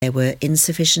There were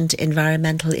insufficient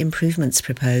environmental improvements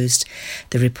proposed,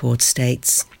 the report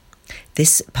states.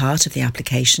 This part of the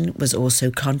application was also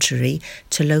contrary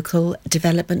to local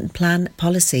development plan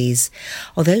policies.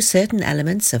 Although certain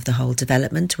elements of the whole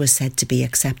development were said to be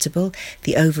acceptable,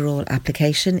 the overall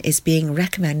application is being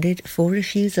recommended for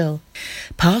refusal.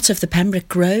 Part of the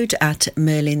Pembroke Road at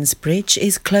Merlin's Bridge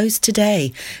is closed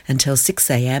today until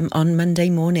 6 a.m. on Monday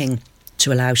morning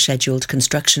to allow scheduled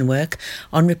construction work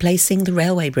on replacing the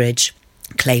railway bridge.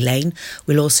 Clay Lane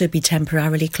will also be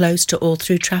temporarily closed to all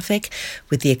through traffic,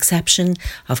 with the exception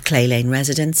of Clay Lane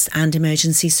residents and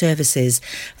emergency services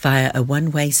via a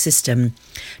one-way system.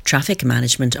 Traffic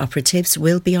management operatives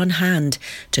will be on hand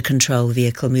to control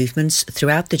vehicle movements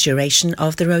throughout the duration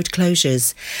of the road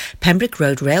closures. Pembroke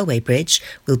Road Railway Bridge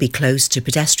will be closed to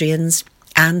pedestrians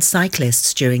and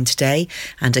cyclists during today,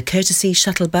 and a courtesy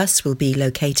shuttle bus will be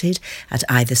located at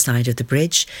either side of the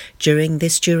bridge during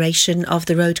this duration of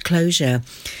the road closure.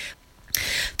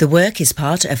 The work is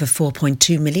part of a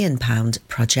 £4.2 million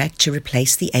project to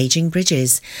replace the ageing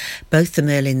bridges. Both the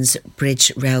Merlin's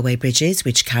Bridge railway bridges,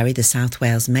 which carry the South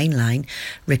Wales Main Line,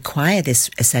 require this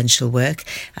essential work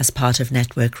as part of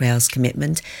Network Rail's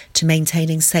commitment to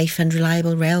maintaining safe and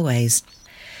reliable railways.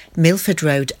 Milford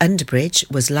Road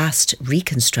Underbridge was last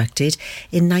reconstructed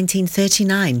in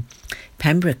 1939.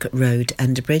 Pembroke Road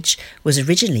Underbridge was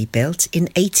originally built in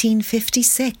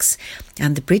 1856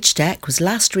 and the bridge deck was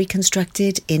last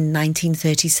reconstructed in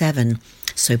 1937,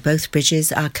 so both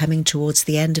bridges are coming towards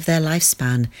the end of their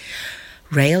lifespan.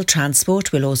 Rail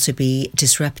transport will also be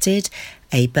disrupted.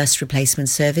 A bus replacement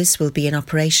service will be in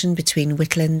operation between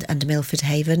Whitland and Milford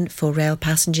Haven for rail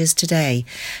passengers today.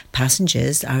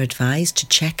 Passengers are advised to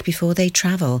check before they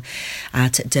travel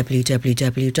at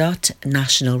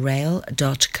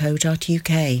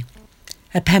www.nationalrail.co.uk.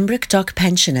 A Pembroke Dock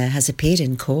pensioner has appeared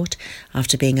in court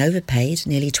after being overpaid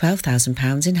nearly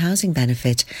 £12,000 in housing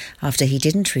benefit after he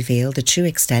didn't reveal the true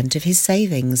extent of his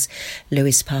savings.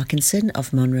 Lewis Parkinson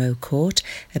of Monroe Court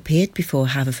appeared before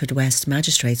Haverfordwest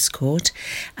Magistrates Court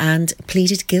and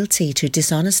pleaded guilty to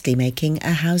dishonestly making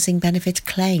a housing benefit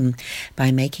claim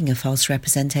by making a false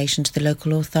representation to the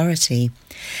local authority.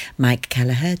 Mike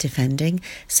Kelleher, defending,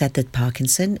 said that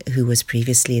Parkinson, who was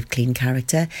previously of clean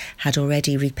character, had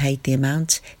already repaid the amount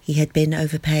he had been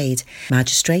overpaid.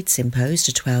 Magistrates imposed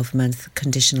a 12-month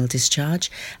conditional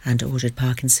discharge and ordered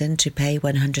Parkinson to pay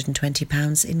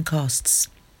 £120 in costs.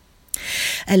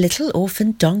 A little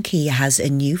orphan donkey has a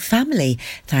new family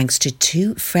thanks to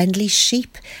 2 friendly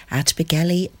sheep at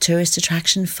Begelly tourist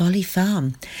attraction Folly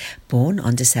Farm. Born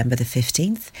on December the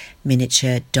 15th,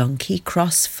 miniature donkey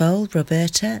cross foal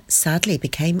Roberta sadly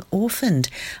became orphaned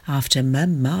after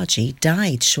mum Margie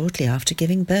died shortly after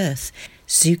giving birth.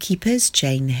 Zookeepers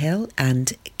Jane Hill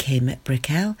and Kim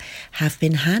Brickell have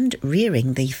been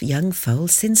hand-rearing the young foal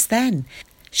since then.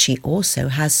 She also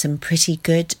has some pretty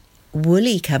good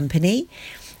woolly company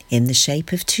in the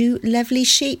shape of 2 lovely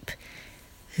sheep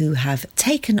who have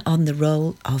taken on the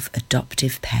role of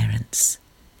adoptive parents.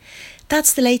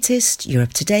 That's the latest. You're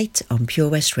up to date on Pure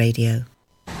West Radio.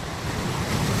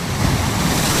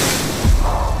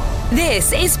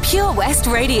 This is Pure West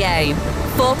Radio.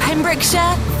 For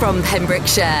Pembrokeshire, from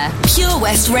Pembrokeshire. Pure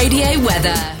West Radio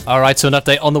weather. Alright, so an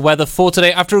update on the weather for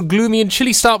today. After a gloomy and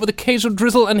chilly start with occasional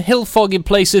drizzle and hill fog in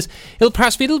places, it'll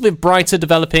perhaps be a little bit brighter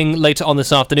developing later on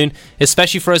this afternoon,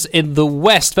 especially for us in the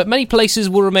west, but many places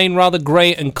will remain rather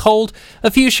grey and cold.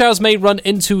 A few showers may run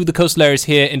into the coastal areas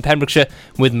here in Pembrokeshire,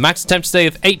 with max temperature today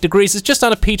of 8 degrees. It's just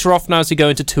starting to peter off now as we go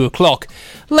into 2 o'clock.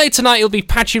 Late tonight it'll be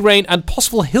patchy rain and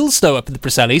possible hill snow up in the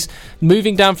Preselles,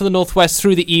 moving down from the northwest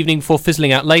through the evening for fizzling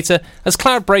out later. As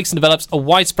cloud breaks and develops, a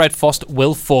widespread frost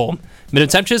will form. Minimum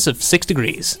temperatures of 6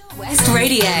 degrees. West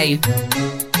Radio.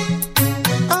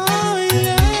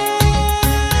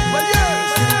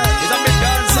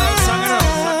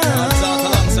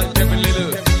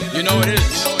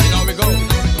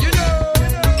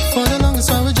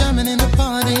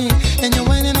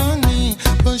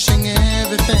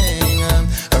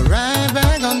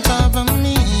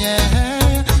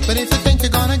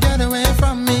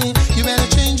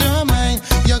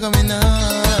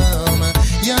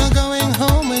 You're going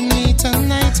home with me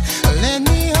tonight. Let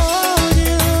me hold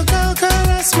you.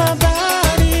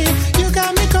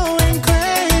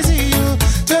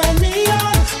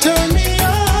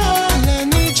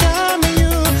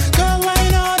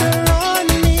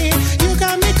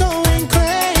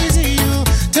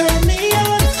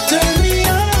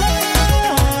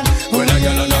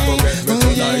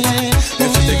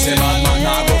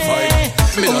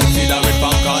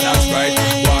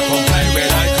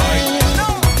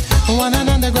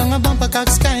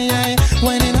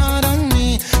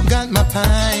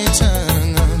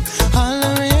 python,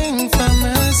 hollering for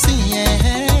mercy,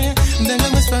 yeah. Then I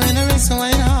whisper in her ear, so I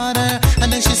ain't harder.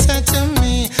 And then she said to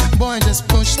me, boy, just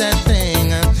push that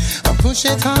thing, push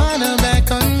it harder back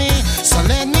on me. So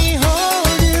let me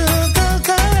hold you, go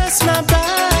caress my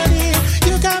body.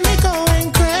 You got me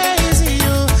going crazy.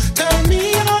 You turn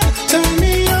me on, turn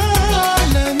me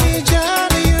on. Let me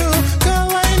jam you, go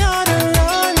wine harder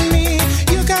on me.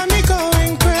 You got me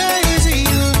going crazy.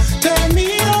 You turn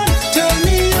me on,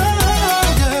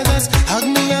 girl. Just hug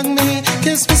me,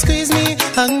 kiss me, squeeze me,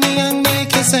 hug me,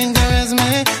 kiss and caress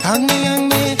me, hug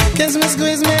me, kiss me,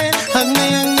 squeeze me, hug me,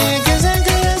 kiss and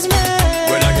caress me.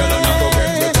 When I get on, I go get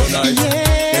me tonight.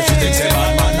 Yeah. If she thinks a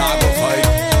man, I go fight.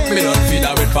 Me don't feed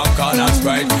her with popcorn and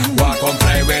Sprite. Walk on,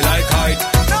 play way like height.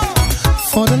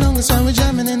 For the longest while we're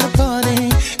jamming in the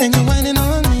party, and you're whining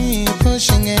on me,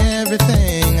 pushing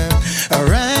everything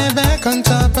right back on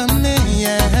top of me,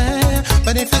 yeah.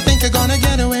 But if you think you're gonna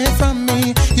get away from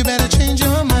me, you better change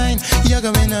your mind. You're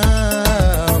going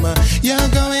home, you're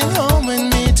going home with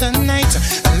me tonight.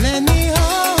 Let me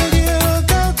hold you,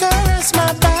 go caress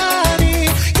my body.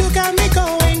 You got me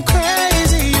going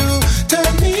crazy. You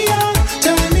turn me on,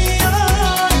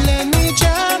 let me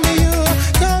jam you,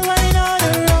 go right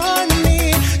harder on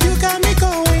me. You got me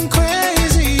going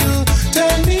crazy. You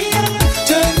turn me on,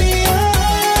 yeah.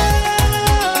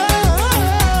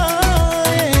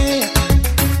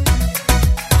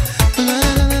 La,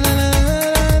 la, la, la, la,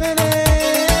 la, la, la.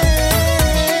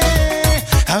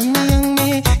 Hug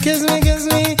me, kiss me,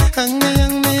 hug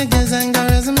me, kiss and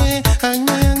caress me, hug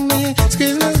me,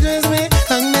 squeeze me,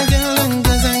 hug me, girl, and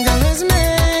kiss and caress me.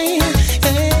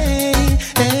 Hey,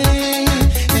 hey,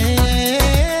 hey,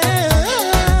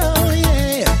 oh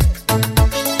yeah.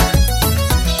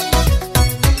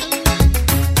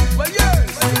 Well, yes,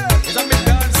 it's a big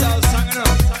dancehall song, you know.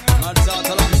 Man's out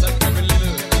alongside Kevin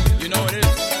Little. You know it is.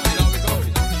 You know we go.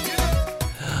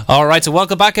 Alright, so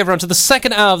welcome back everyone to the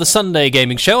second hour of the Sunday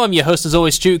Gaming Show. I'm your host as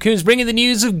always, Stewart Coombes, bringing the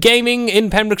news of gaming in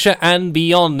Pembrokeshire and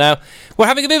beyond. Now, we're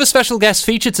having a bit of a special guest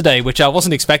feature today, which I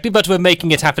wasn't expecting, but we're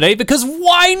making it happen today because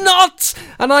why not?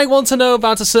 And I want to know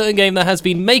about a certain game that has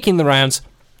been making the rounds,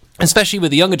 especially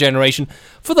with the younger generation,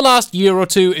 for the last year or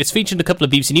two. It's featured a couple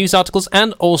of BBC News articles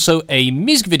and also a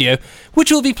music video, which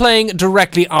we'll be playing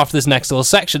directly after this next little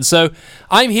section. So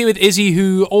I'm here with Izzy,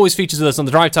 who always features with us on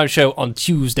the Drive Time Show on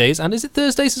Tuesdays, and is it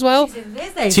Thursdays as well?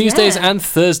 Tuesdays and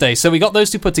Thursdays. So we got those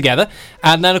two put together.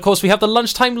 And then, of course, we have the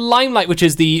Lunchtime Limelight, which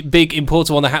is the big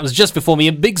important one that happens just before me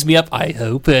and bigs me up, I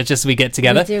hope, just as we get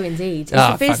together. We do indeed. It's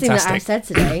the first thing that I've said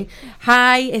today.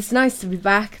 Hi, it's nice to be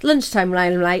back. Lunchtime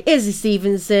Limelight, Izzy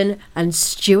Stevenson, and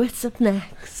Stuart's up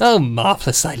next. Oh,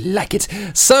 marvellous. I like it.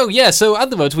 So at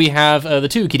the moment we have the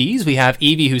two kiddies. We have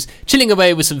Evie, who's chilling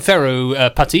away with some Ferro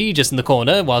putty just in the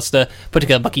corner whilst putting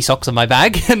her mucky socks on my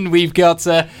bag. And we've got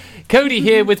Cody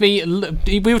here with me.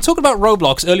 We were talking about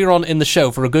Roblox earlier on in the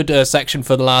show for a good section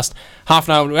for the last half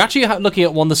an hour. We're actually looking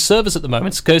at one of the servers at the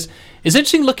moment because it's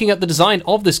interesting looking at the design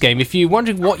of this game. If you're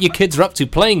wondering what your kids are up to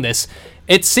playing this,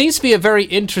 it seems to be a very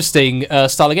interesting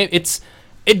style of game.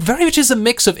 It very much is a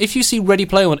mix of, if you see Ready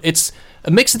Player One, it's a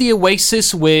mix of the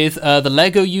Oasis with the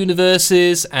Lego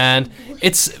universes and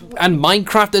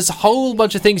Minecraft. There's a whole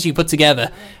bunch of things you put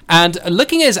together. And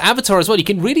looking at his avatar as well, you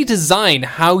can really design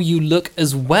how you look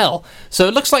as well. So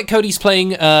it looks like Cody's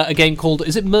playing a game called,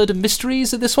 is it Murder Mystery?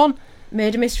 Is it this one?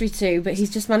 Murder Mystery 2, but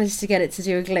he's just managed to get it to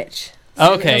do a glitch.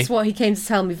 So okay. That's what he came to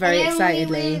tell me very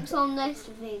excitedly.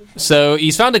 So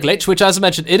he's found a glitch, which, as I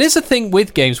mentioned, it is a thing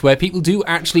with games where people do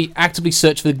actually actively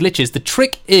search for the glitches. The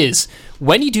trick is,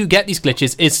 when you do get these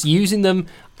glitches, it's using them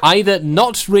either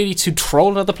not really to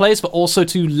troll other players, but also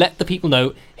to let the people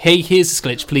know, hey, here's this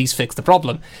glitch, please fix the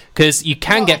problem. Because you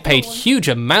can get paid huge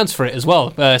amounts for it as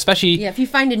well, especially... Yeah, if you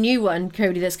find a new one,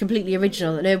 Cody, that's completely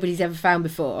original, that nobody's ever found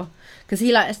before... Because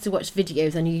he likes to watch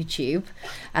videos on YouTube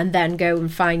and then go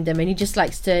and find them, and he just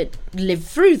likes to live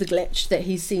through the glitch that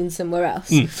he's seen somewhere else.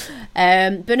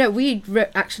 But no, we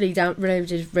actually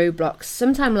downloaded Roblox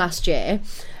sometime last year.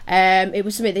 It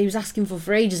was something that he was asking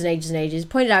for ages and ages and ages.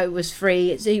 Pointed out it was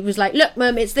free. He was like, look,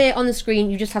 Mum, it's there on the screen.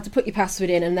 You just have to put your password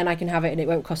in and then I can have it and it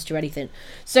won't cost you anything.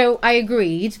 So I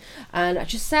agreed and I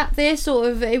just sat there sort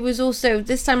of. It was also,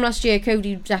 this time last year,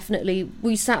 Cody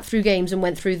we sat through games and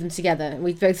went through them together. And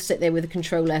we'd both sit there with a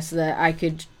controller so that I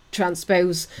could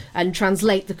transpose and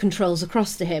translate the controls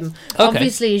across to him. Okay.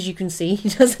 Obviously, as you can see, he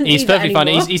doesn't. He's perfectly fine.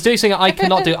 He's doing something I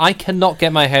cannot do. I cannot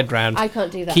get my head round. I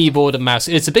can't do that. Keyboard and mouse.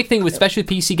 It's a big thing with, especially with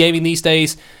PC gaming these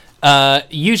days.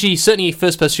 Usually, certainly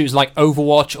first-person shooters like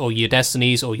Overwatch or your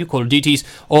Destinies or your Call of Duties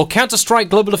or Counter-Strike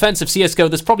Global Offensive CSGO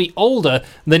that's probably older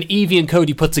than Eevee and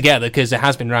Cody put together because it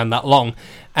has been around that long.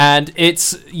 And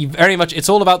it's very much, it's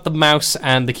all about the mouse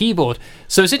and the keyboard.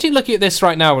 So essentially looking at this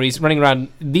right now where he's running around,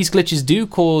 these glitches do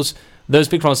cause those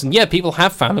big problems. And yeah, people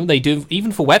have found them. They do,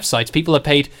 even for websites, people have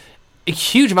paid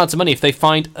huge amounts of money if they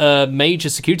find a major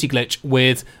security glitch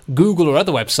with Google or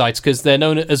other websites because they're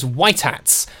known as white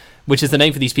hats, which is the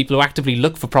name for these people who actively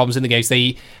look for problems in the games.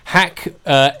 They hack,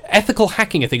 ethical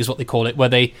hacking I think is what they call it, where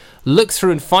they look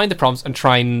through and find the problems and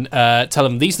try and tell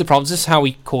them these are the problems, this is how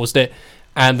we caused it,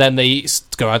 and then they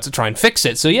go out to try and fix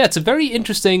it. So yeah, it's a very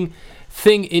interesting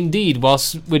thing indeed.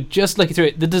 Whilst we're just looking through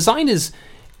it, the design is,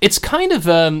 it's kind of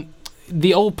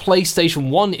the old PlayStation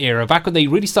 1 era, back when they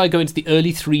really started going to the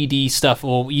early 3D stuff,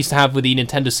 or we used to have with the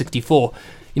Nintendo 64.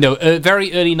 You know,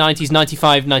 very early 90s,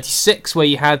 95, 96, where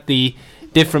you had the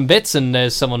different bits, and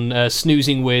there's someone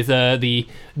snoozing with the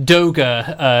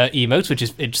Doga emotes, which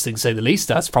is interesting to say the least.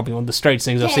 That's probably one of the strangest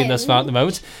things I've seen thus far at the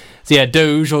moment. So yeah,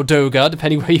 Doge or Doga,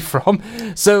 depending where you're from.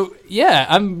 So yeah,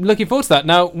 I'm looking forward to that.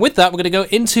 Now, with that, we're going to go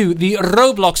into the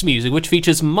Roblox music, which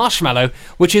features Marshmallow,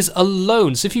 which is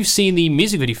Alone. So if you've seen the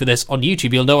music video for this on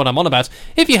YouTube, you'll know what I'm on about.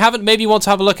 If you haven't, maybe you want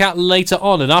to have a look at later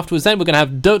on. And afterwards then, we're going to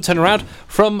have Don't Turn Around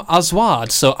from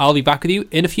Aswad. So I'll be back with you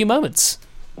in a few moments.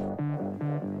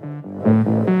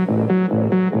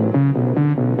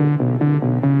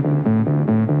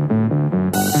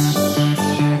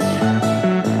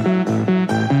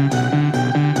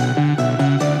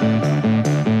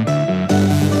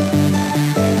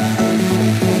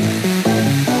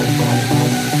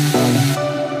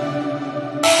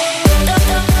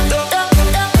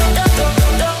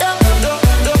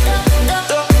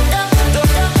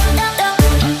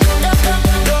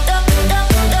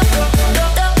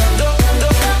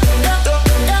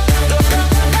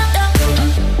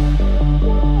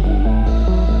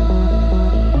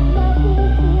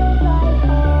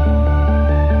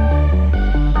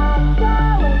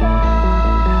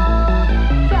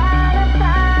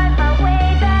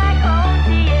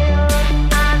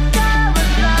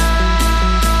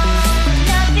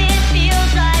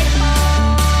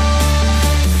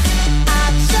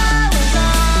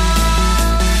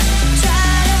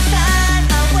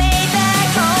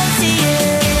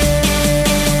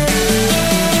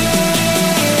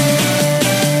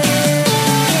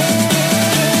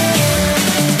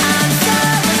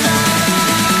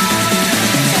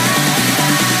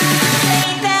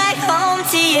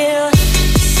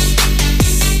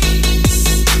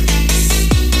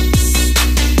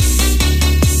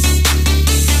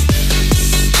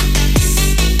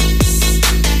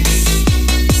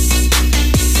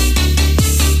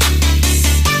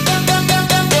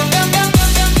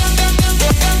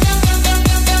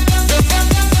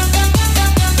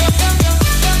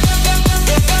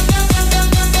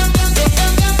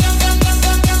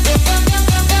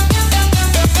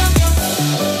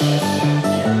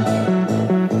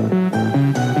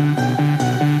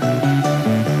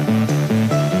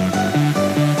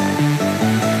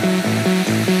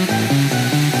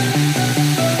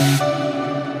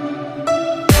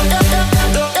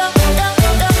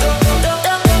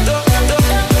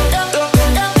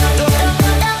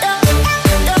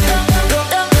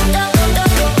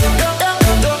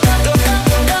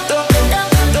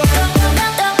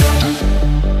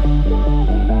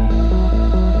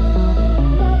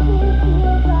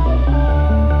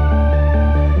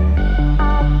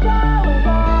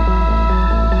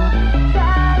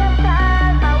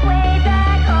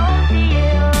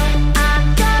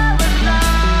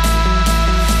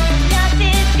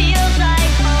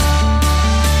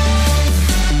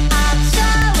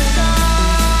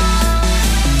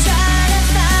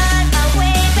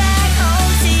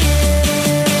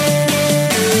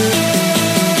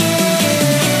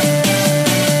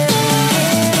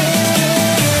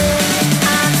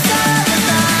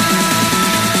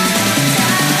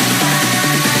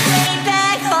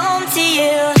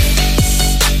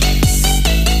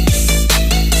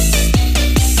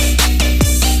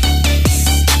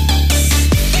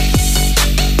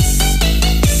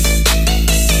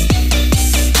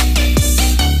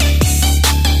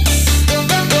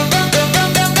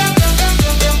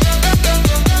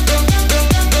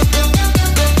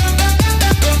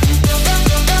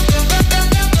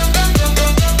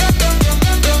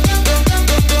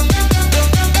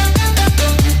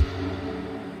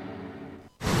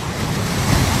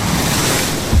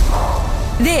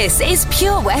 This is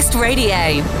Pure West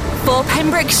Radio for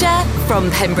Pembrokeshire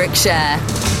from Pembrokeshire.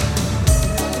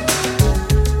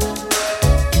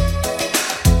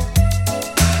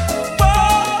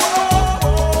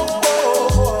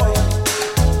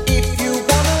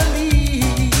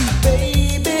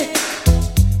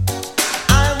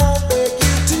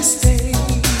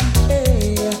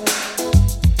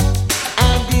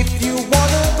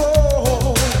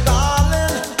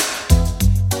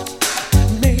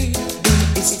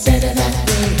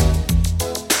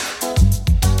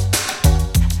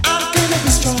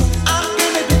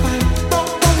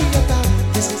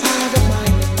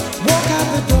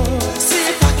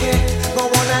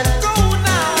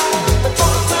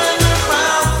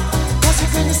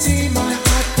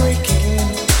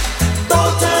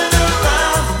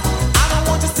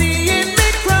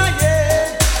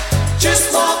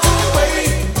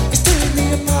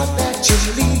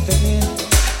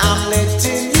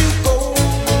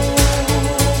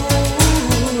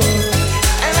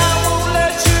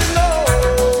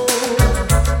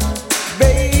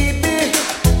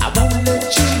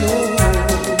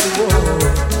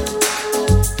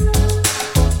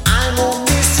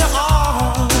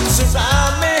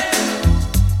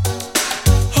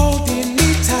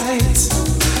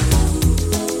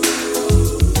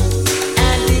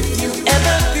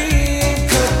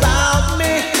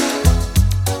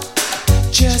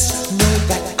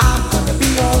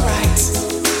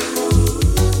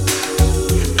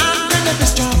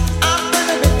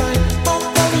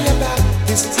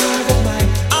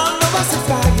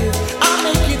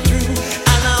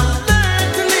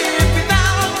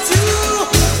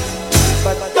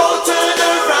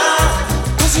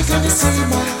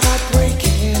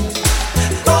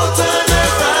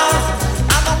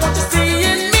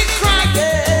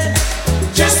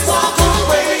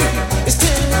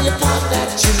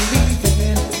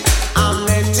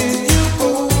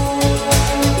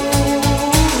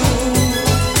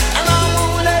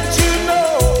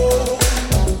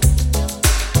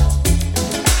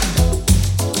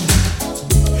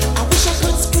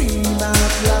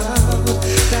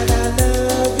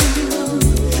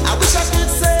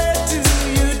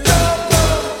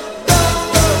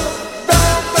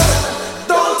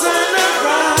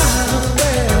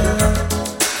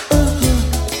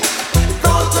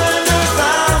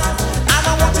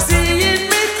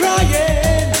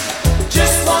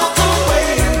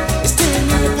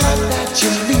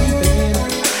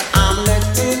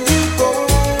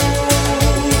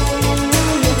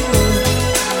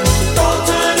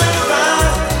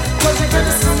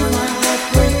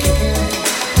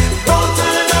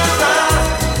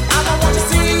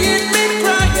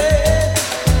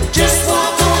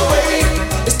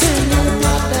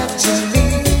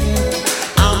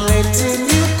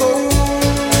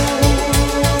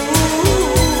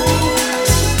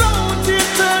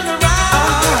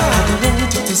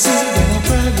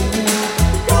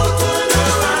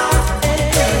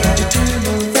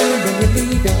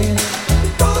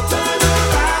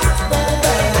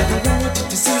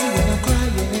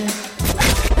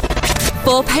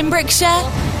 Pembrokeshire?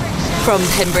 From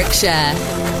Pembrokeshire.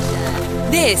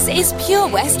 This is Pure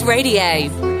West Radio.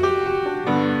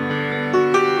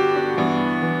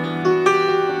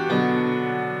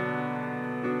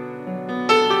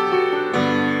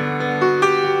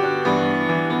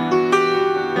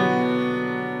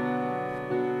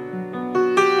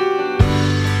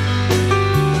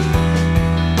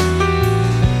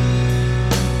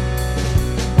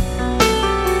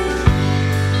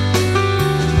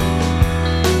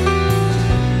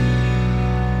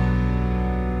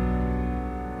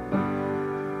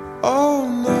 Oh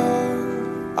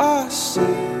no, I see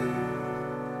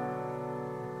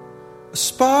a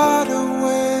spider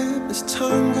web is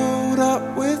tangled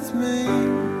up with me,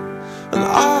 and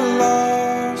I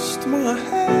lost my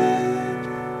head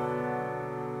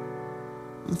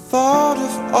and thought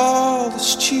of all the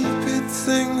stupid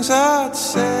things I'd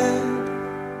said.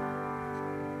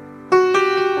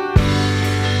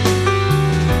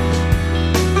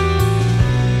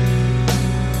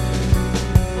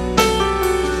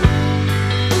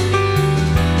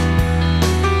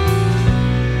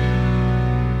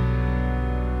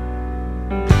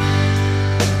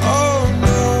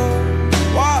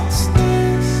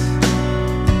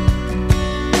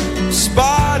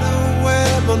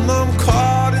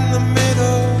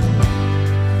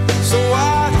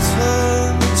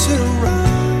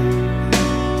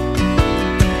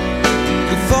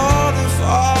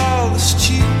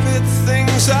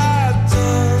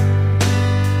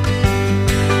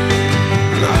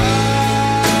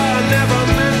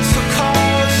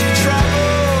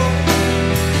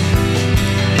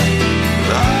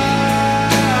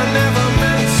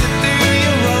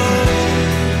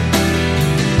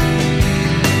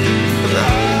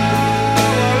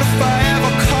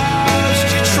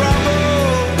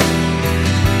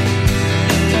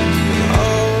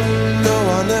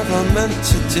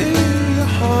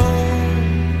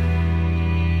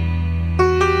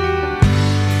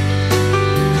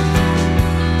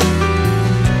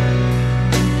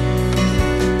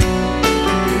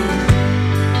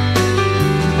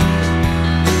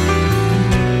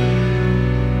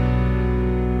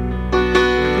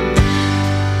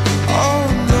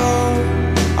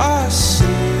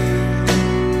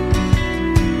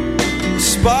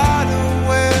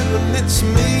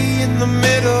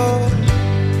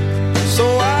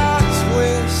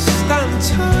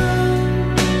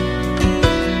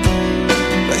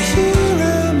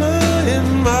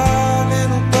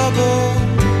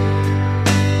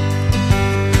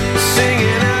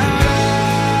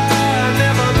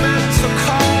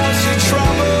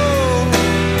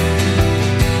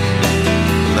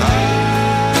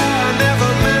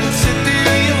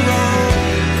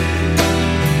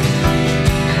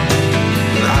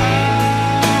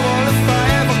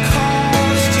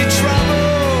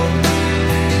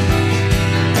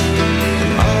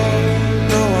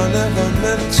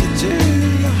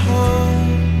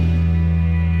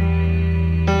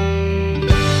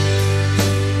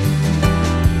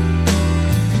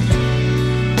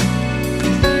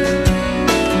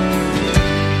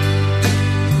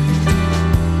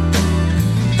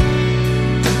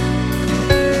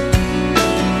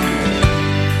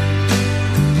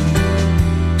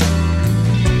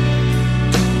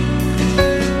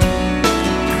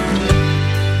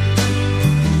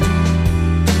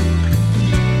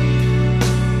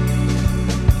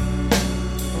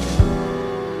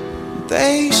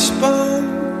 They spun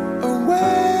a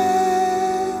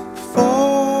web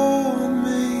for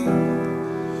me,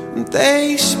 and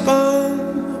they spun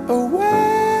a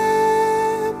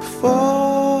web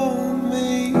for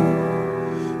me,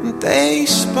 and they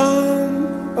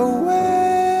spun a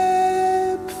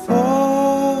web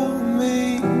for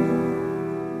me.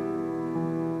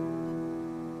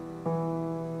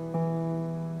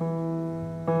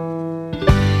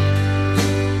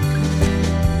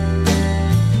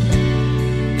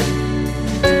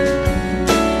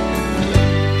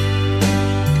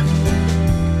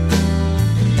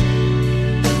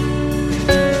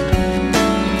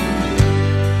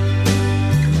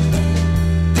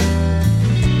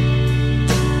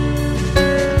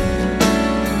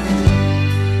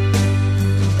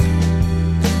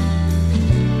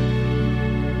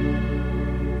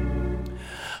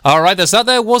 Alright, that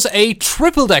there was a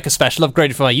triple-decker special,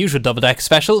 upgraded from our usual double-decker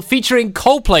special, featuring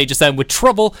Coldplay just then with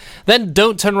Trouble, then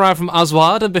Don't Turn Around from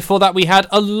Aswad, and before that we had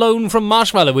Alone from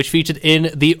Marshmallow, which featured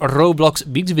in the Roblox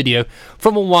music video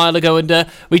from a while ago, and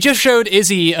we just showed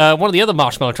Izzy one of the other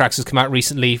Marshmallow tracks has come out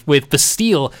recently with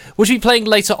Bastille, which we'll be playing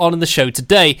later on in the show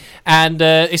today, and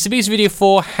it's the music video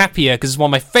for Happier, because it's one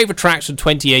of my favourite tracks from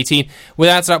 2018,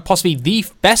 without doubt possibly the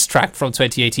best track from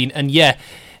 2018, and yeah,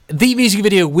 the music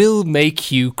video will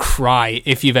make you cry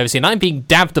if you've ever seen it. I'm being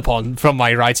dabbed upon from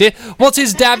my right here. What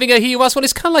is dabbing, I hear you ask? Well,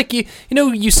 it's kind of like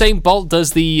Usain Bolt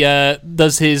does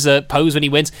his pose when he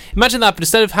wins. Imagine that, but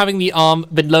instead of having the arm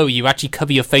below you, actually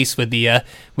cover your face with the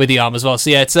arm as well. So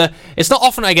yeah, it's not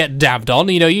often I get dabbed on.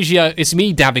 Usually it's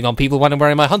me dabbing on people when I'm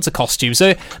wearing my hunter costume.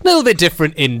 So a little bit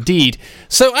different indeed.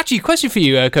 So actually, question for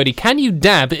you, Cody: can you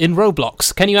dab in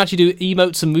Roblox? Can you actually do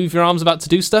emotes and move your arms about to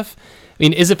do stuff? I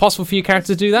mean, is it possible for your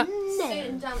character to do that?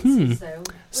 Certain dances, though.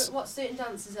 What certain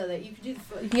dances are there? You can do you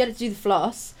can get it to do the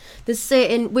floss. There's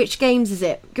certain... Which games is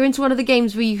it? Go into one of the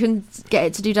games where you can get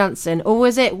it to do dancing. Or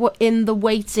was it in the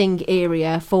waiting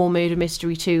area for Murder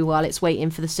Mystery 2 while it's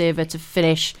waiting for the server to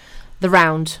finish the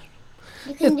round?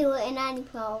 You can do it in any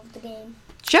part of the game.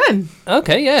 Show him.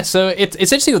 Okay, yeah. So it's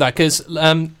interesting with that because...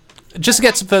 just to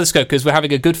get some further scope, because we're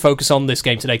having a good focus on this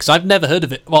game today, because I've never heard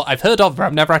of it. Well, I've heard of it, but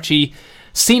I've never actually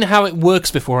seen how it works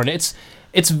before, and it's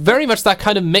very much that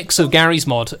kind of mix of Gary's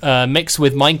mod, mixed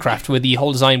with Minecraft, with the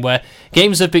whole design where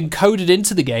games have been coded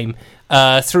into the game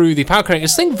through the power coding.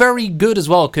 It's thing very good as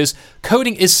well, because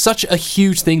coding is such a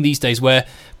huge thing these days, where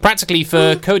practically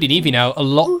for Cody and Evie now,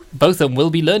 both of them will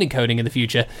be learning coding in the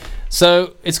future.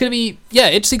 So it's going to be,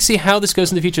 interesting to see how this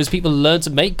goes in the future as people learn to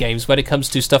make games when it comes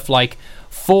to stuff like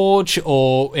Forge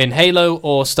or in Halo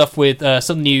or stuff with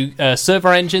some new server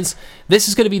engines. This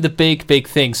is going to be the big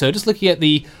thing. So just looking at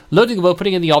the loading the world,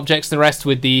 putting in the objects, the rest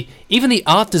with even the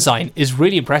art design is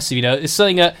really impressive. It's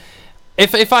something that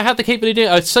if I had the capability,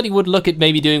 I certainly would look at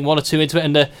maybe doing one or two into it.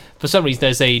 And for some reason,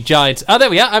 there's a giant. Oh, there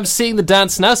we are. I'm seeing the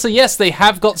dance now. So yes, they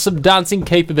have got some dancing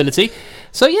capability.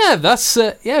 So yeah, that's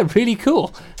really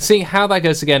cool. Seeing how that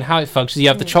goes again, how it functions. You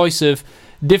have the choice of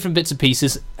different bits and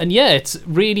pieces, and it's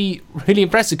really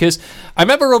impressive, because I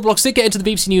remember Roblox did get into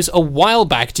the BBC News a while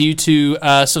back due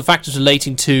to some factors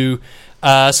relating to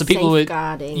some people with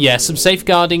some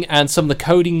safeguarding, and some of the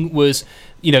coding was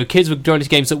kids were joining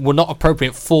games that were not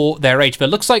appropriate for their age. But it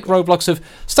looks like Roblox have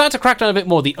started to crack down a bit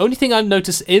more. The only thing I've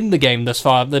noticed in the game thus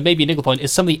far, there may be a niggle point,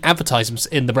 is some of the advertisements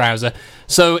in the browser.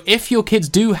 So if your kids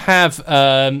do have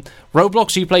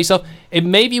Roblox you play stuff, it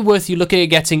may be worth you looking at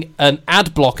getting an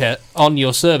ad blocker on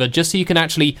your server, just so you can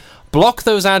actually block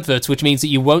those adverts, which means that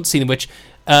you won't see them, which...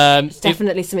 it's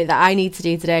definitely something that I need to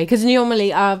do today, because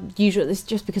normally it's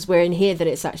just because we're in here that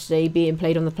it's actually being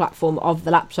played on the platform of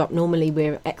the laptop. Normally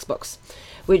we're Xbox,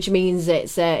 which means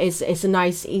it's a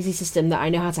nice easy system that I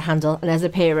know how to handle, and as a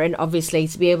parent, obviously,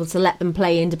 to be able to let them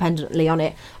play independently on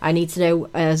it, I need to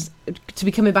know to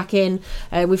be coming back in.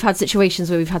 We've had situations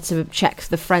where we've had to check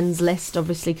the friends list,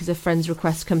 obviously, because if friends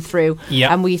requests come through,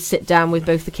 and we sit down with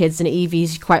both the kids, and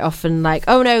Evie's quite often like,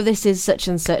 oh no, this is such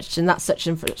and that's such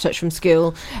and such from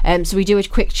school, so we do a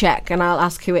quick check, and I'll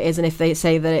ask who it is, and if they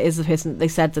say that it is the person that they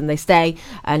said, then they stay,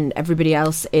 and everybody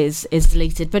else is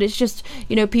deleted. But it's just,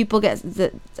 people get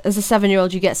as a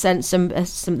 7-year-old, you get sent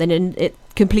something, and it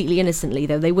completely innocently,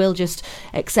 though they will just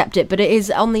accept it. But it is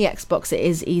on the Xbox, it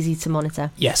is easy to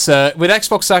monitor. Yes, with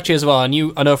Xbox actually as well. I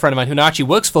know a friend of mine who now actually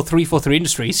works for 343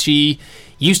 Industries. She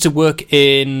used to work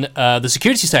in the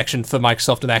security section for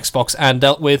Microsoft and Xbox, and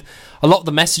dealt with a lot of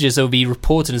the messages that would be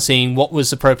reported and seeing what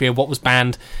was appropriate, what was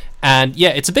banned. And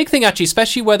it's a big thing actually,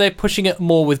 especially where they're pushing it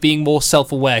more with being more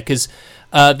self-aware, because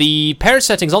the parent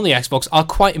settings on the Xbox are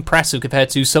quite impressive compared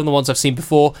to some of the ones I've seen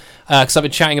before, because I've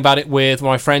been chatting about it with one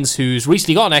of my friends who's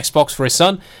recently got an Xbox for his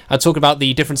son, and talking about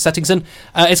the different settings. And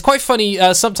it's quite funny,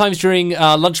 sometimes during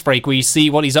lunch break we see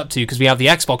what he's up to, because we have the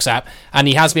Xbox app, and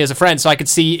he has me as a friend, so I can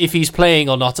see if he's playing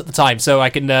or not at the time, so I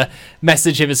can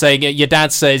message him and saying, your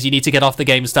dad says you need to get off the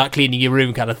game and start cleaning your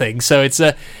room, kind of thing. So it's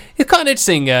quite an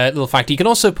interesting little factor. You can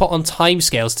also put on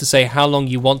timescales to say how long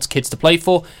you want kids to play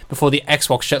for before the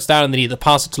Xbox shuts down, and they need the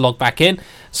password to log back in.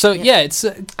 So it's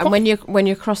and when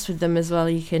you're cross with them as well,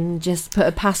 you can just put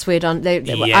a password on. I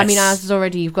mean, ours is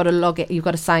already, you've got to log it, you've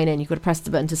got to sign in, you've got to press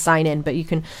the button to sign in, but you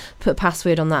can put a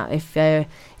password on that if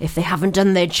they haven't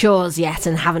done their chores yet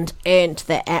and haven't earned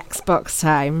their Xbox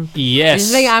time.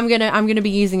 Yes, I think I'm gonna be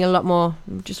using a lot more.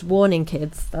 Just warning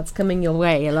kids, that's coming your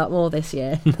way a lot more this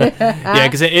year. Yeah,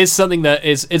 because it is something that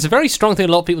it's a very strong thing.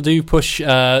 A lot of people do push,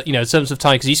 in terms of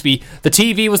time. Because it used to be the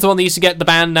TV was the one that used to get the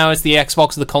ban. Now it's the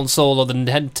Xbox or the console or the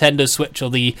Nintendo Switch or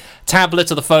the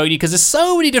tablet or the phone. Because there's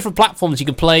so many different platforms you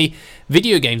can play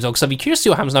video games on. Because I'd be curious to see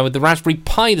what happens now with the Raspberry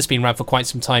Pi that's been around for quite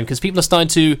some time. Because people are starting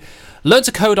to learn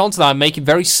to code onto that and making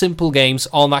very simple games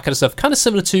on that kind of stuff. Kind of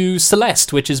similar to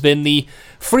Celeste, which has been the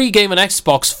free game on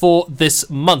Xbox for this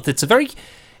month.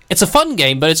 It's a fun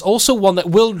game, but it's also one that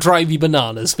will drive you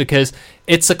bananas, because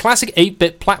It's a classic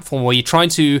 8-bit platform where you're trying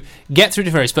to get through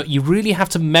different areas, but you really have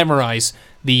to memorize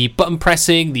the button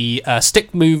pressing, the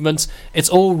stick movements. It's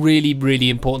all really, really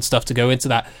important stuff to go into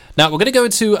that. Now, we're going to go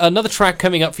into another track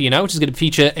coming up for you now, which is going to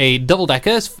feature a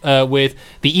double-decker with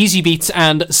the Easy Beats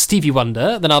and Stevie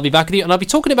Wonder. Then I'll be back with you, and I'll be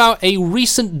talking about a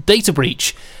recent data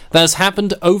breach that has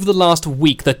happened over the last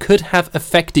week that could have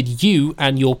affected you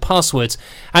and your passwords.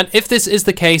 And if this is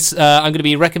the case, I'm going to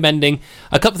be recommending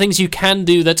a couple of things you can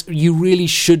do that you really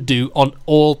should do on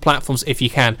all platforms if you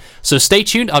can. So stay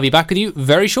tuned. I'll be back with you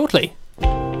very shortly.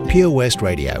 Pure West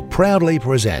Radio proudly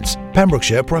presents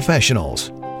Pembrokeshire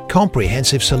Professionals.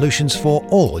 Comprehensive solutions for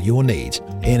all your needs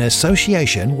in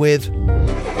association with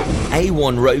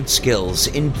A1 Road Skills,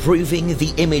 improving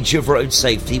the image of road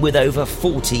safety with over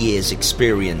 40 years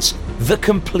experience. The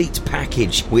complete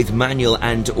package with manual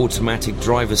and automatic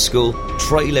driver school,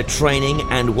 trailer training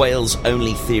and Wales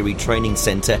only theory training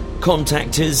centre.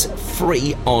 Contact us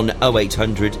free on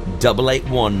 0800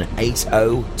 881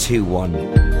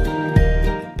 8021.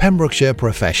 Pembrokeshire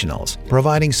Professionals,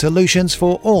 providing solutions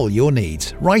for all your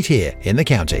needs right here in the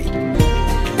county.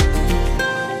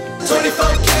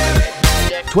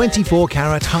 24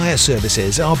 Carat hire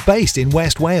services are based in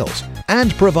West Wales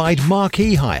and provide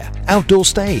marquee hire, outdoor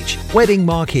stage, wedding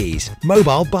marquees,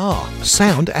 mobile bar,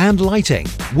 sound and lighting.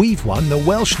 We've won the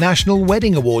Welsh National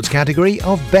Wedding Awards category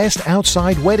of Best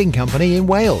Outside Wedding Company in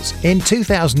Wales in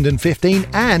 2015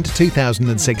 and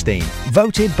 2016,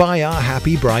 voted by our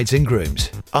happy brides and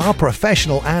grooms. Our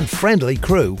professional and friendly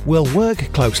crew will work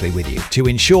closely with you to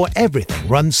ensure everything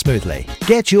runs smoothly.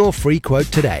 Get your free quote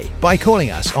today by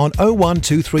calling us on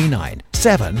 01239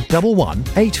 711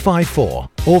 854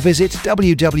 or visit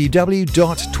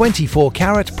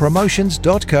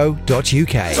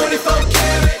www.24caratpromotions.co.uk.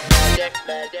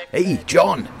 Hey,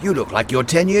 John, you look like you're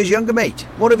 10 years younger, mate.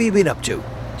 What have you been up to?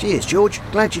 Cheers, George.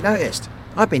 Glad you noticed.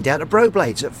 I've been down to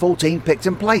Broblades at 14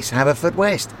 Picton Place,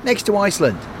 Haverfordwest, next to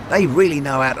Iceland. They really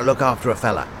know how to look after a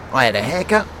fella. I had a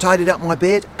haircut, tidied up my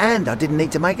beard, and I didn't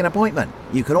need to make an appointment.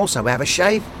 You can also have a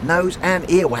shave, nose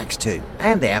and ear wax too.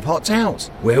 And they have hot towels.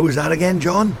 Where was that again,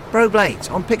 John?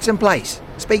 Broblades on Picton Place.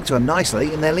 Speak to them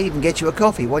nicely and they'll even get you a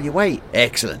coffee while you wait.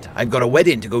 Excellent. I've got a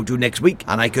wedding to go to next week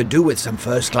and I could do with some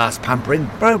first-class pampering.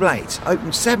 Broblades,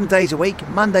 open 7 days a week,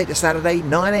 Monday to Saturday,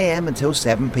 9 a.m. until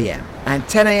 7 p.m. and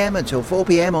 10 a.m. until 4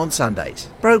 p.m. on Sundays.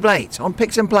 Broblades on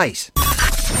Picton Place.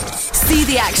 See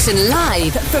the action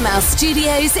live from our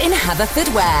studios in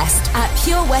Haverfordwest at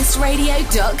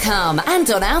purewestradio.com and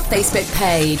on our Facebook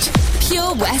page,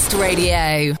 Pure West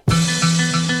Radio.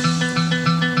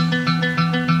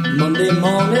 Monday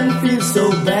morning feels so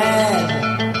bad.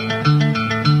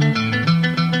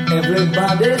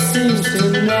 Everybody seems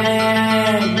to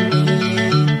nag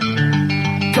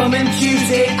me. Coming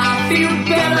Tuesday I feel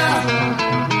better.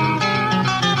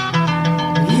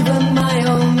 Even my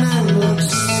old man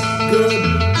looks good.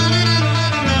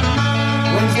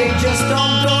 Wednesday just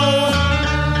don't go.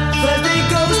 Thursday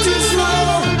goes too slow.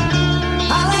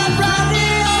 I'll have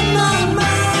Friday on my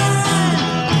mind.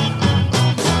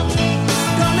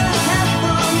 Gonna have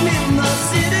fun in the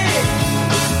city.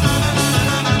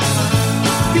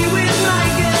 Be with my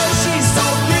girl, she's so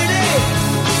pretty.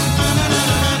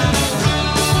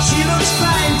 She looks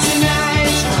fine too.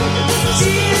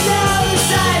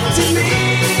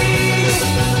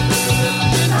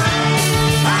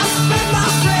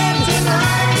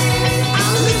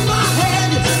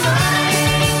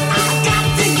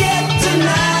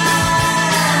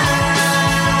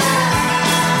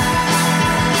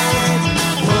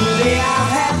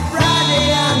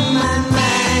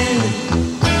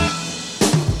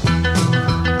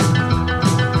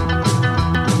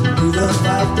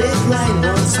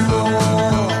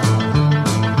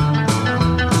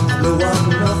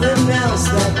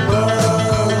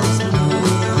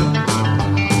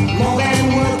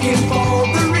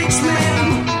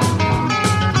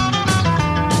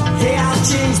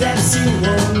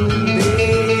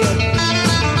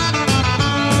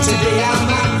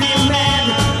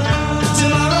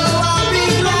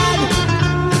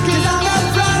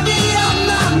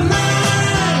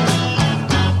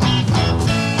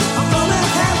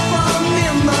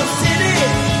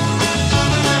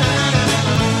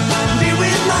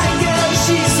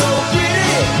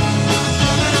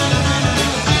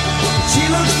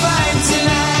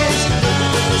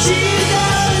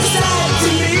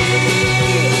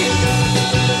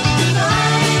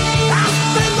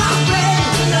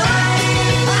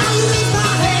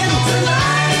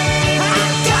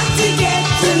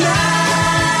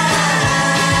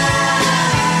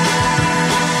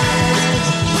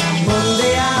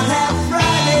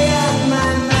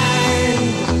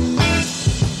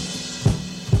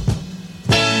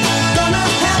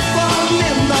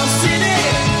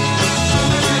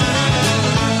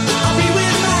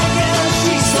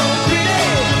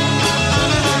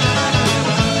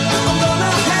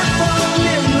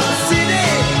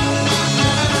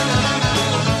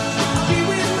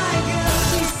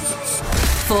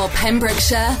 For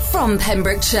Pembrokeshire, from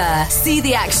Pembrokeshire. See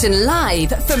the action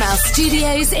live from our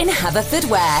studios in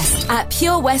Haverfordwest at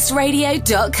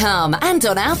purewestradio.com and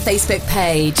on our Facebook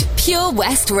page, Pure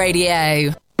West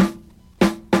Radio.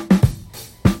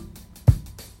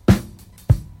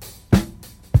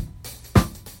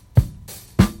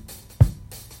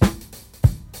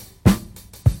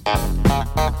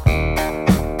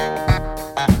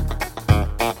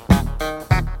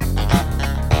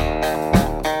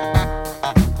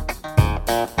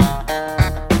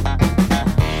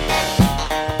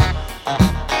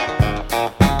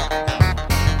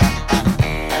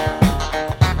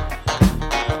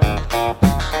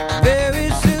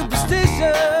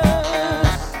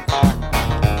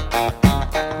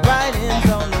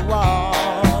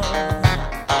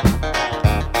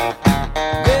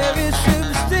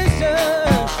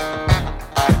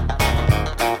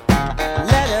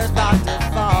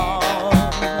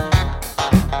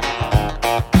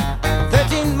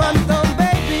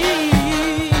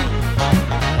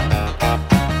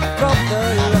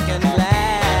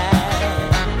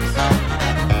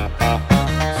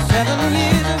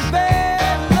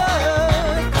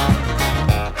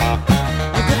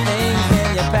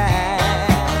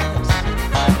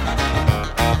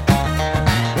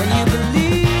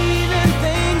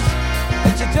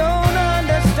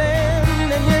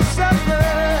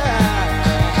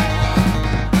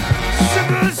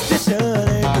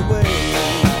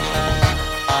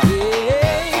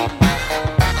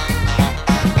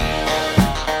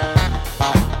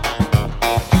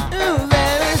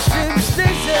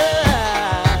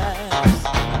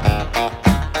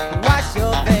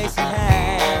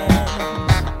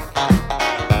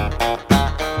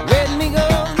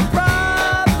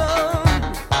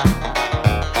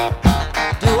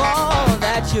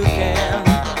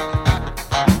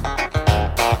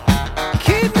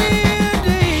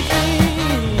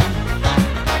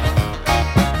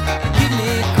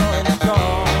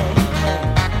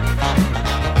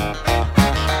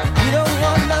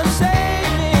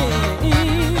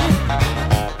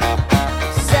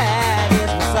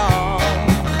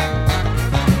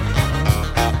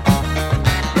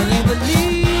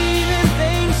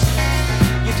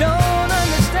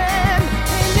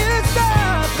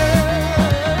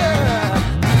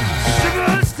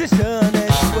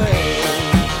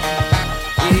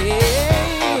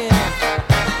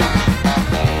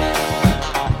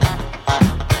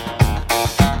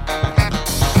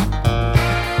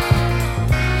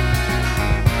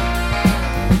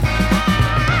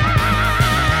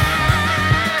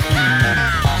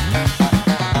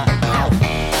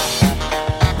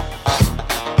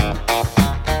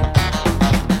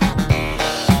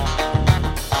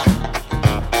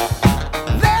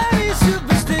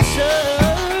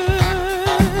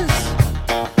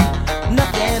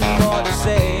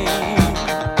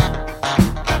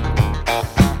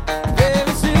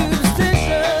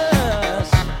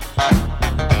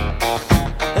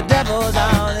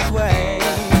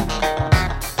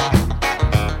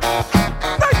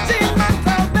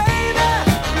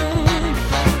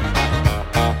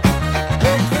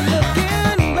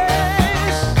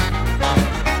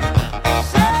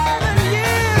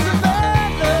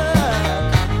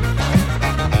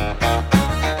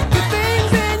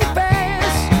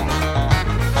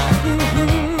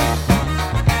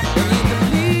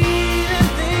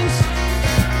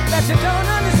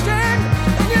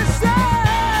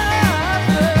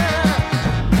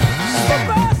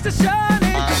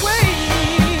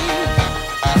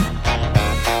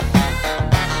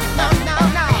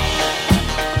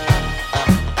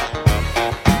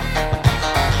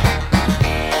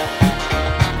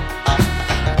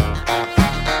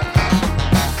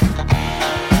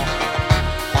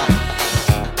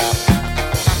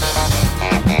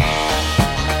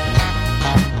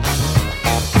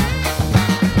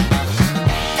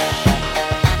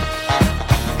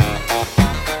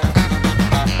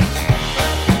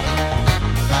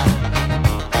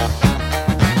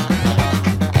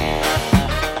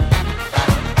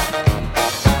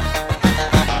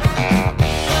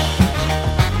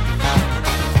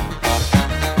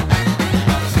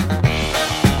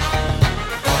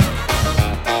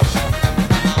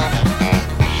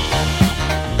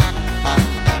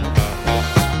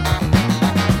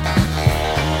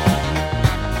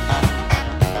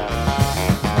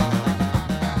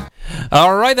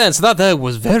 Alright then, so that there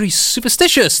was very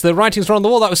superstitious. The writings were on the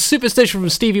wall. That was Superstition from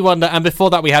Stevie Wonder, and before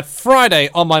that we had Friday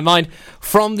on My Mind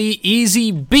from the Easy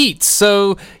Beats.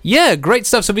 So, yeah, great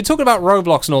stuff. So we're talking about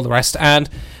Roblox and all the rest, and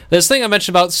there's a thing I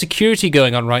mentioned about security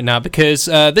going on right now, because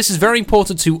this is very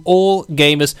important to all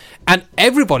gamers and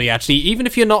everybody, actually. Even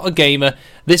if you're not a gamer,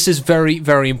 this is very,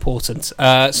 very important.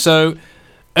 So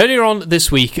earlier on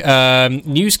this week,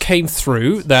 news came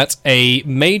through that a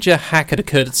major hack had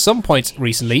occurred at some point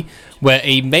recently, where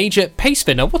a major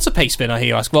pastebin. Now, what's a pastebin, I hear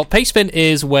you ask? Well, pastebin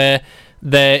is where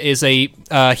there is a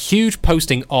huge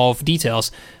posting of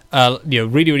details, really,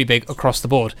 really big across the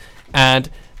board. And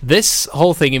this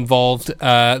whole thing involved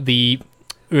the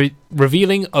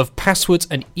revealing of passwords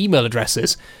and email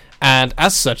addresses. And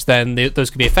as such, then, those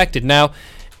could be affected. Now,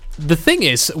 the thing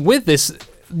is, with this,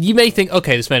 you may think,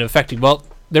 okay, this may have affected. Well,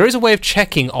 there is a way of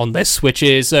checking on this, which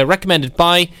is recommended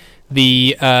by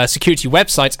the security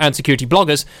websites and security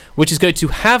bloggers, which is go to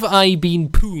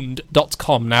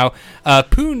haveibeenpooned.com. Now,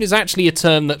 poon is actually a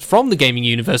term that from the gaming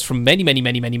universe from many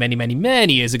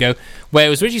years ago, where it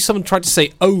was originally someone tried to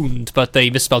say owned, but they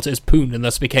misspelled it as poon, and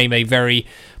thus became a very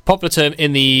popular term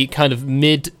in the kind of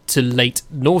mid to late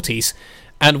noughties.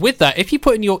 And with that, if you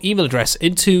put in your email address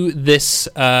into this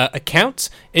account,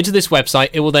 into this website,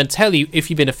 it will then tell you if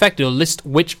you've been affected, or list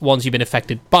which ones you've been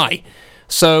affected by.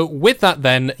 So with that,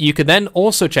 then, you can then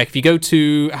also check, if you go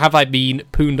to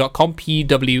haveibeenpooned.com,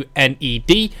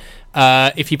 PWNED,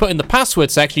 if you put in the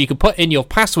password section, you can put in your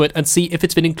password and see if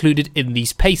it's been included in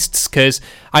these pastes, because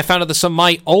I found out that some of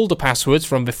my older passwords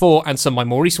from before and some of my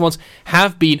more recent ones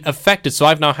have been affected, so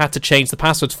I've now had to change the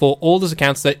passwords for all those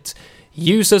accounts that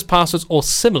use those passwords or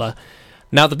similar.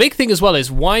 Now, the big thing as well is,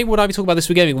 why would I be talking about this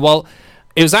with gaming? Well,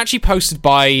 it was actually posted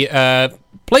by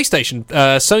PlayStation,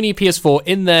 Sony PS4,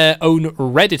 in their own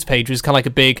Reddit page, which is kind of like a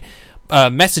big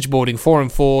message boarding forum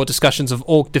for discussions of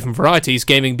all different varieties,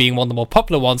 gaming being one of the more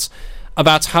popular ones,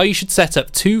 about how you should set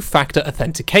up two-factor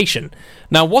authentication.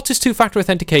 Now, what is two-factor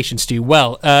authentication, Stu?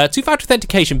 Well, two-factor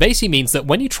authentication basically means that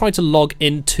when you try to log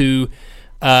into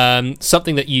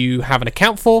something that you have an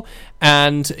account for,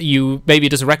 and maybe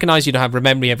it doesn't recognize, you don't have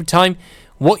memory every time,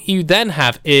 what you then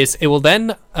have is it will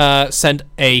then send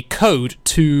a code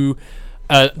to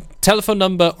a telephone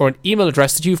number or an email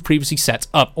address that you've previously set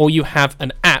up, or you have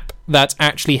an app that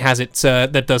actually has it,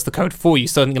 that does the code for you.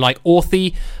 Something like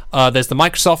Authy, there's the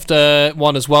Microsoft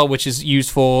one as well, which is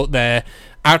used for their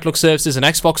Outlook services and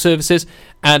Xbox services.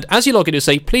 And as you log in, it'll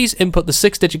say, please input the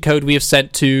 6-digit code we have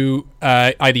sent to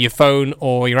either your phone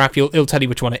or your app. It'll tell you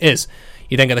which one it is.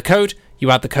 You then get the code, you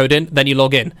add the code in, then you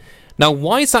log in. Now,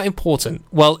 why is that important?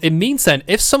 Well, it means then,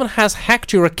 if someone has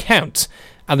hacked your account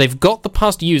and they've got the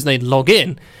password to use and they log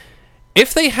in,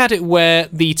 if they had it where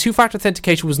the two-factor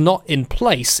authentication was not in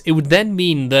place, it would then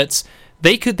mean that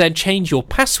they could then change your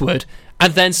password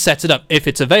and then set it up if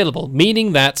it's available,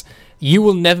 meaning that you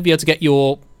will never be able to get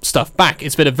your stuff back.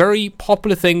 It's been a very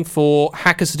popular thing for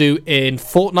hackers to do in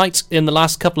Fortnite in the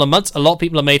last couple of months. A lot of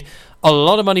people have made a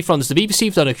lot of money from this. The BBC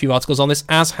have done a few articles on this,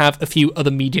 as have a few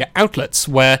other media outlets,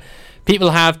 where people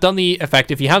have done the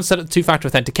effect, if you haven't set up two-factor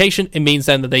authentication, it means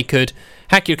then that they could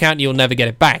hack your account and you'll never get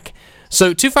it back.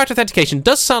 So two-factor authentication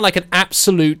does sound like an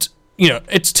absolute,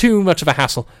 it's too much of a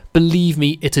hassle. Believe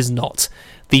me, it is not.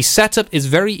 The setup is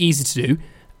very easy to do,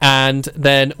 and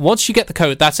then once you get the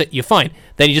code, that's it, you're fine.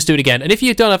 Then you just do it again. And if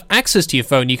you don't have access to your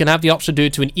phone, you can have the option to do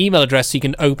it to an email address so you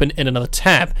can open in another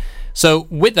tab. So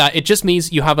with that, it just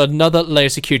means you have another layer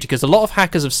of security, because a lot of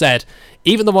hackers have said,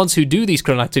 even the ones who do these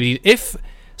criminal activities, if,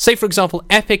 say for example,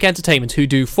 Epic Entertainment, who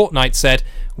do Fortnite, said,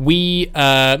 we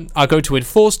are going to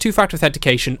enforce two-factor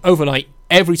authentication overnight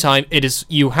every time,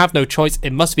 you have no choice,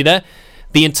 it must be there,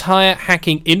 the entire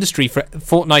hacking industry for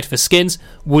Fortnite for skins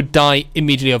would die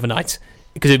immediately overnight,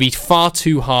 because it would be far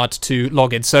too hard to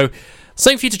log in. So,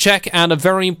 something for you to check, and a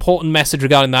very important message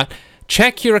regarding that.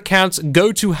 Check your accounts,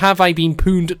 go to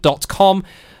haveibeenpooned.com,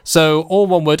 so all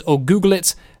one word, or Google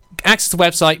it, access the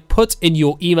website, put in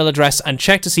your email address, and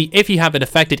check to see if you have been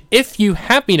affected. If you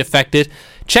have been affected,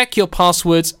 check your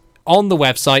passwords on the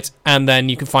website, and then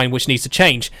you can find which needs to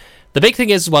change. The big thing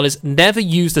is, as well, is never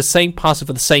use the same password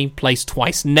for the same place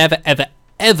twice. Never, ever,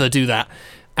 ever do that.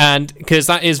 And because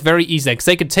that is very easy, because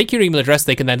they can take your email address,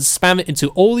 they can then spam it into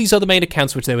all these other main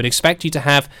accounts which they would expect you to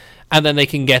have, and then they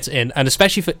can get in. And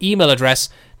especially for email address,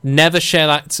 never share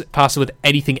that password with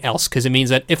anything else, because it means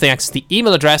that if they access the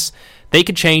email address, they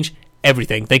can change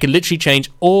everything. They can literally change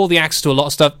all the access to a lot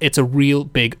of stuff. It's a real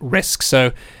big risk.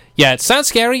 So yeah, it sounds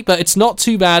scary, but it's not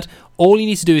too bad. All you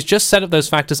need to do is just set up those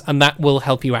factors, and that will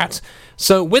help you out.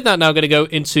 So with that, now I'm going to go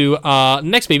into our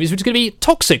next babies, which is going to be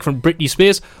Toxic from Britney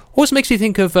Spears. Always makes me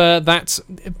think of that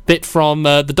bit from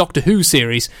the Doctor Who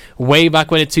series, way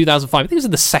back when in 2005. I think it was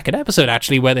in the second episode,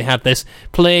 actually, where they had this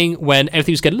playing when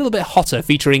everything was getting a little bit hotter,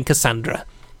 featuring Cassandra.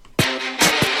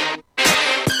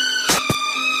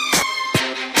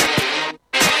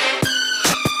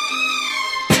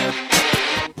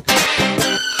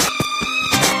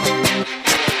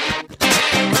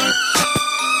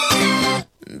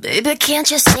 Baby,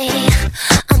 can't you see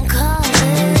I'm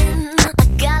calling? A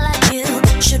guy like you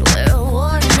should wear a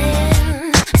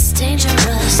warning. It's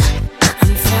dangerous,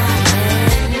 I'm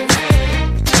falling.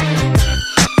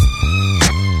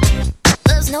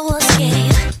 There's no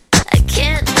escape, I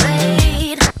can't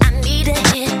wait. I need a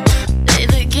hit,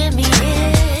 baby, give me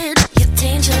it. You're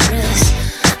dangerous,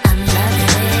 I'm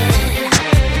loving it.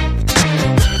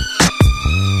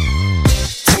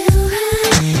 Too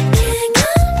high, can't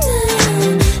come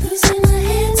down. Losing my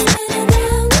head, spinning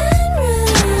round and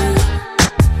round.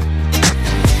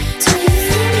 Do you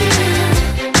feel me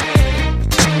now?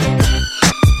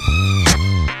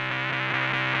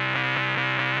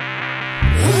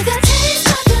 With a taste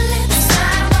of your lips,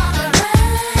 I'm on the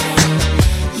ride.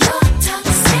 You're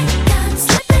toxic, I'm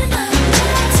slipping under.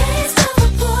 Taste of a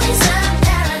poison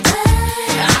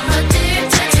paradise. I'm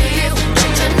addicted to you.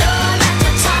 Don't you know that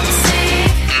you're toxic?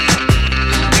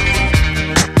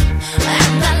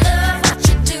 And I love what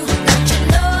you do. Don't you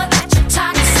know that you're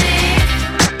toxic?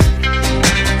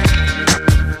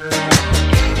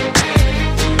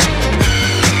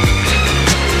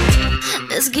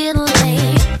 It's getting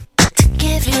late to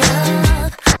give you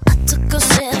up. I took a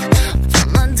sip from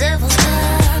my devil's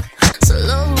cup.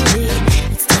 Slowly,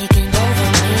 it's taking over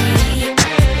me.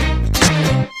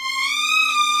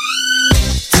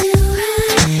 Too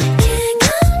high, can't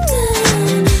come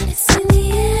down. It's in the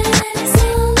air, it's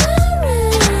all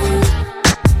around.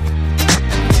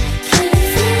 Can you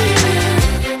feel it?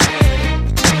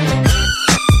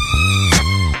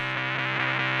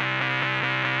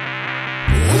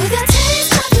 With a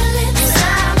taste of your lips,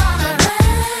 I'm on the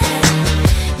ride.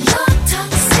 You're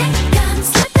toxic, I'm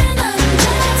slipping under.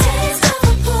 Taste of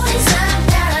a poison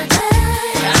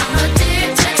paradise. I'm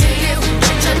addicted to you.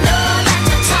 Don't you know that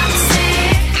you're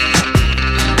toxic?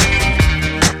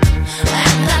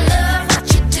 And I love what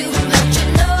you do. Don't you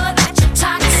know that you're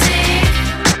toxic?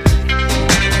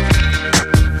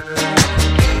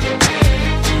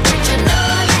 Don't you know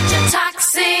that you're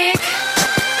toxic?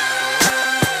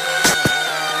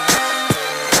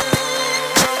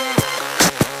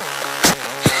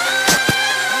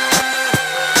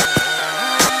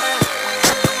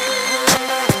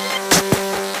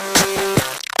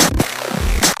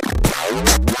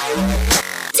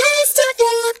 Taste of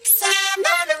your lips, I'm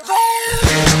on the road.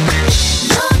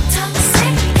 You're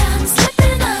toxic, I'm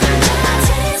slipping under.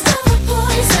 Taste of a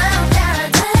poison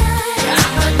paradise.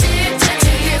 I'm addicted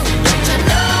to you. Don't you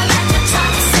know that you're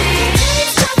toxic?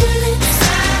 Taste of your lips,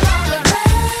 I'm on the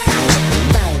road.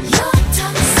 You're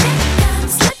toxic, I'm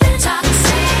slipping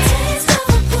toxic. Taste of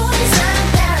a poison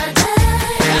paradise.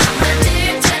 I'm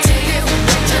addicted to you.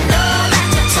 Don't you know that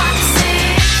you're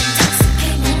toxic?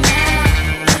 Intoxicate me now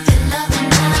with your loving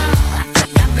now. I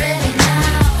think I'm ready now.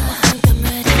 I think I'm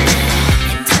ready now.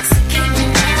 Intoxicate me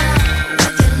now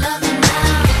with your loving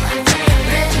now. I think I'm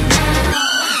ready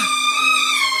now.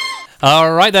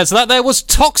 All right, that's that. There was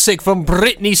Toxic from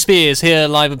Britney Spears here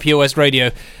live at Pure West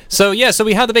Radio. So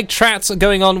we had the big chat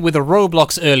going on with the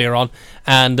Roblox earlier on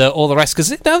and all the rest, because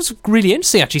that was really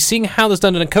interesting actually, seeing how that's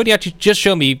done. And Cody actually just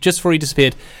showed me, just before he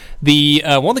disappeared, the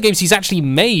one of the games he's actually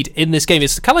made in this game.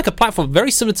 It's kind of like a platform very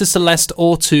similar to Celeste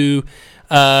or to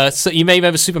so you may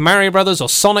remember Super Mario Brothers or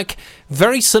Sonic,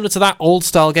 very similar to that old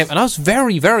style game. And I was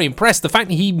very, very impressed. The fact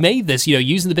that he made this,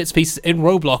 using the bits and pieces in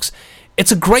Roblox,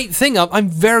 it's a great thing. I'm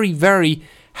very, very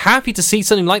happy to see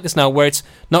something like this now, where it's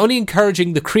not only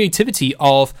encouraging the creativity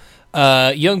of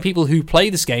young people who play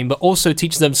this game, but also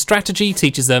teaches them strategy,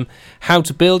 teaches them how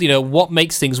to build, what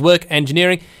makes things work,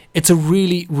 engineering. It's a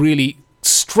really, really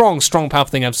strong, powerful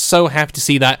thing. I'm so happy to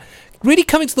see that really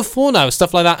coming to the fore now,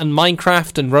 stuff like that, and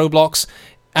Minecraft and Roblox,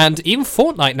 and even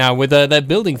Fortnite now with their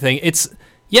building thing.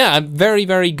 I'm very,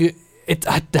 very good.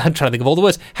 I'm trying to think of all the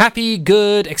words. Happy,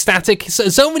 good, ecstatic.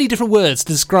 So many different words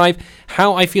to describe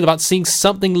how I feel about seeing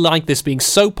something like this being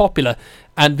so popular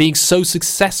and being so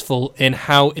successful in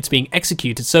how it's being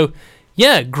executed. So,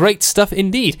 yeah, great stuff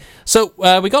indeed. So,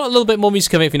 we got a little bit more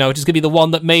music coming up for you now, which is going to be the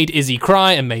one that made Izzy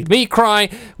cry and made me cry,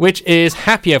 which is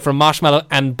Happier from Marshmello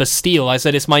and Bastille. I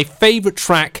said it's my favourite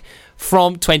track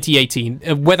from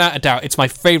 2018. Without a doubt, it's my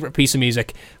favourite piece of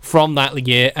music from that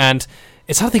year, and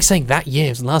it's hard to think saying that year, it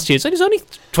was last year. It was only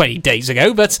 20 days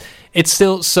ago, but it's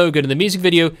still so good. And the music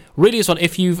video really is one.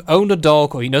 If you've owned a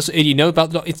dog or you know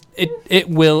about the dog, it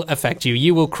will affect you.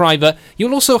 You will cry, but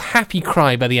you'll also happy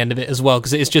cry by the end of it as well,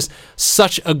 because it is just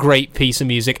such a great piece of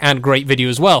music and great video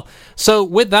as well. So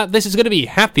with that, this is going to be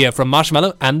Happier from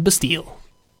Marshmello and Bastille.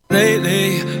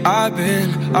 Lately, I've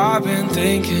been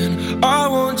thinking, I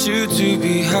want you to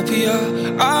be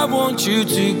happier. I want you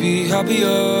to be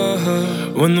happier.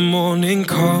 When the morning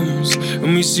comes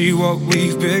and we see what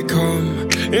we've become,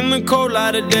 In the cold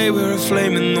light of day, we're a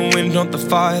flame in the wind, not the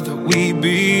fire that we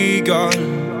begun.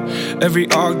 Every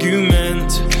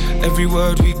argument, every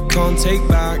word we can't take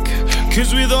back.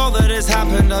 Cause with all that has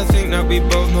happened, I think that we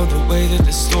both know the way that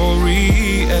the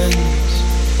story ends.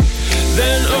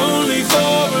 Then only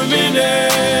for a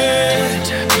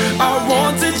minute, I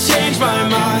want to change my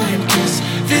mind. Cause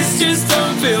this just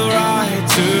don't feel right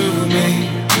to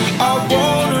me. I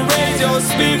wanna raise your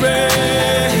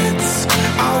spirits,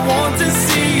 I want to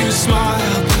see you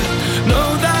smile, but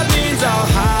no, that means I'll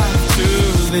have to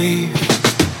leave.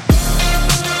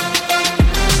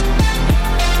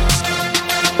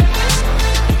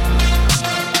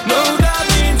 No, that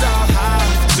means I'll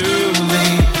have to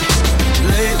leave.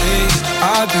 Lately,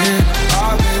 I've been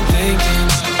thinking,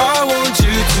 I want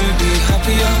you to be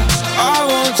happier, I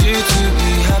want you to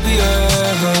be happier.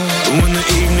 When the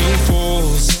evening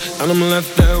falls and I'm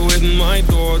left there with my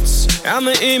thoughts, and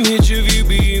the image of you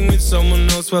being with someone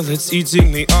else, well, it's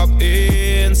eating me up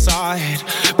inside.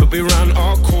 But we ran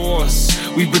our course,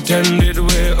 we pretended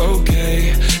we're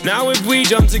okay. Now if we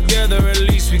jump together, at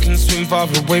least we can swim far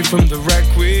away from the wreck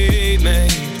we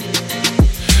made.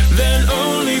 Then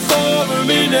only for a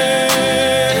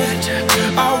minute,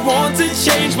 I want to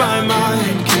change my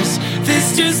mind. Cause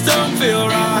this just don't feel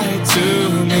right to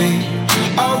me.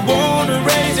 I wanna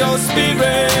raise your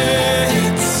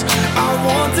spirits, I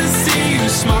want to see you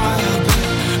smile,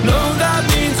 but no, that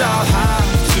means I'll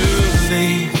have to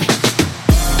leave.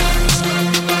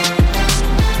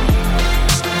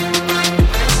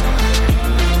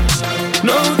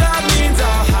 No, that means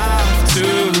I'll have to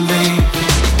leave.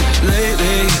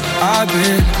 Lately, I've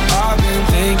been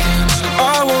thinking,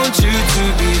 I want you to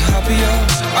be happier,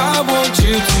 I want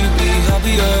you to be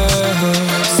happier.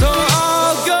 So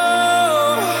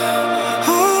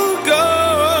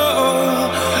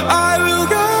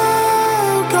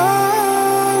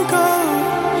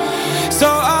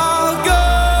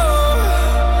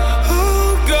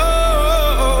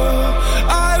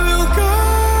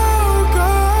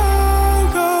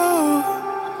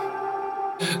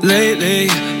lately,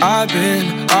 I've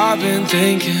been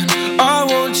thinking, I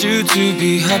want you to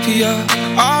be happier,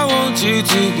 I want you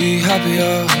to be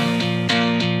happier.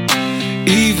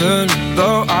 Even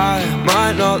though I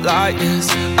might not like this,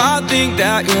 I think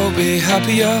that you'll be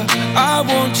happier, I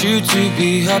want you to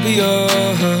be happier.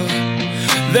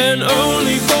 Then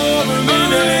only for a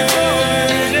minute,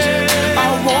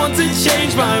 I want to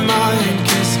change my mind.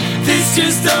 Cause this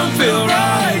just don't feel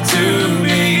right to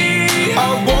me.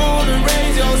 I wanna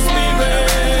raise your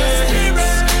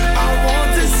spirits, I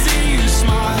want to see you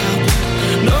smile.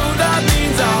 No, that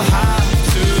means I'll have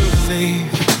to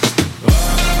leave.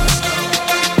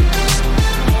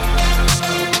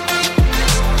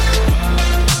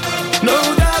 No,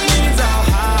 that means I'll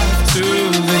have to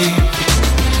leave.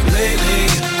 Lately,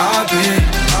 I've been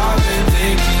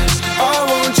thinking, I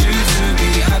want you to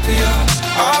be happier,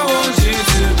 I want you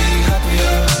to be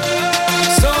happier.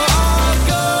 So I'll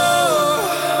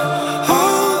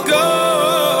go,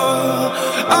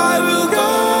 I will go.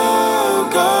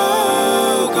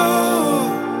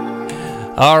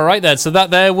 Alright then, so that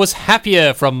there was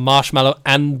Happier from Marshmallow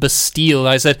and Bastille.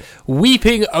 I said,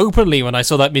 weeping openly when I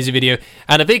saw that music video.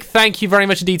 And a big thank you very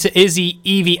much indeed to Izzy,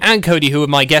 Evie and Cody, who were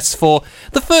my guests for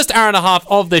the first hour and a half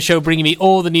of the show, bringing me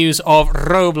all the news of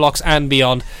Roblox and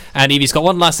beyond. And Evie's got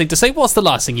one last thing to say. What's the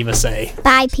last thing you must say?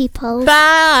 Bye, people.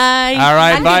 Bye.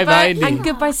 Alright, bye. And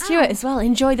goodbye, Stuart, as well.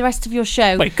 Enjoy the rest of your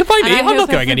show. Wait, goodbye me. I'm not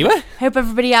going anywhere. Hope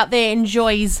everybody out there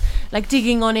enjoys, like,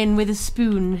 digging on in with a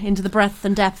spoon into the breadth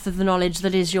and depth of the knowledge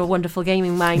that is your wonderful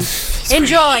gaming mind.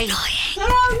 Enjoy.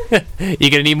 You're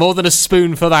going to need more than a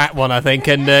spoon for that one, I think.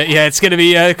 And yeah, it's going to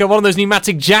be one of those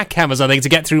pneumatic jackhammers, I think, to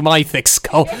get through my thick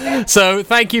skull. So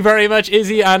thank you very much,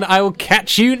 Izzy, and I will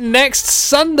catch you next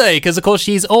Sunday, because, of course,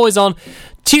 she's always on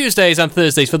Tuesdays and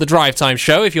Thursdays for the Drive Time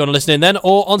show, if you want to listen in then,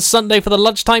 or on Sunday for the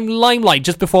Lunchtime Limelight,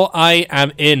 just before I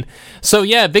am in. So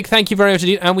yeah, big thank you very much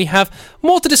indeed, and we have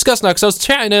more to discuss now, because I was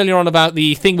chatting earlier on about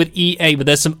the thing with EA, but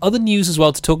there's some other news as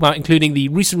well to talk about, including the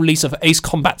recent release of Ace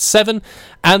Combat 7,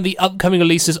 and the upcoming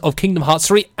releases of Kingdom Hearts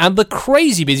 3, and the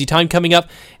crazy busy time coming up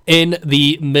in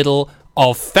the middle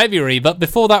of February. But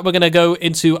before that, we're going to go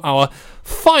into our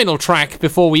final track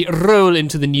before we roll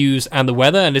into the news and the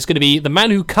weather, and it's going to be The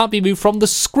Man Who Can't Be Moved from The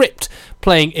Script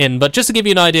playing in. But just to give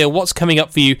you an idea of what's coming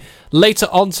up for you later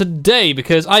on today,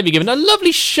 because I've been given a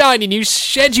lovely shiny new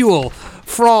schedule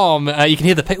from you can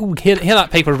hear the hear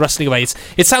that paper rustling away.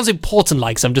 It sounds important,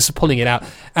 like, so I'm just pulling it out.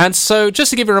 And so just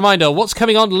to give you a reminder what's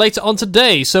coming on later on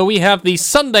today, so we have the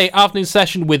Sunday afternoon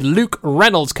session with Luke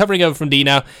Reynolds covering over from Dee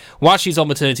now while she's on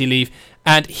maternity leave,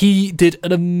 and he did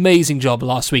an amazing job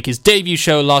last week. His debut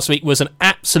show last week was an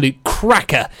absolute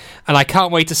cracker, and I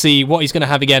can't wait to see what he's going to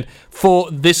have again for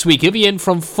this week. He'll be in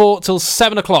from 4 till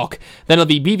 7 o'clock. Then it'll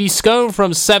be BB Scone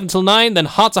from 7 till 9, then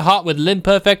Heart to Heart with Lynn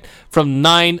Perfect from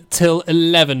 9 till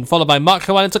 11, followed by Mark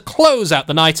Llewellyn to close out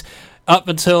the night up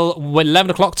until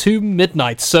 11 o'clock to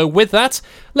midnight. So with that,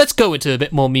 let's go into a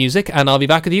bit more music, and I'll be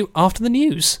back with you after the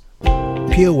news.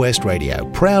 Pure West Radio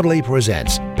proudly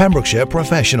presents Pembrokeshire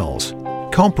Professionals.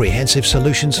 Comprehensive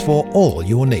solutions for all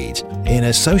your needs in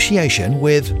association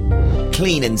with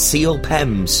Clean and Seal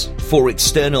PEMS for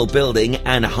external building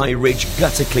and high-ridge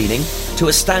gutter cleaning to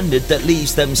a standard that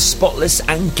leaves them spotless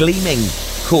and gleaming.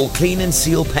 Call Clean and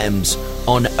Seal PEMS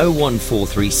on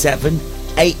 01437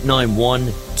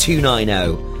 891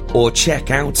 290 or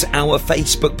check out our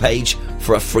Facebook page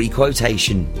for a free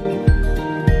quotation.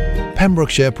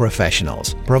 Pembrokeshire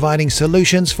Professionals, providing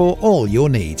solutions for all your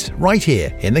needs right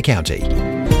here in the county.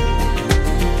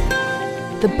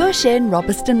 The Bush Inn,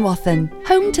 Robertson Wathen,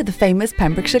 home to the famous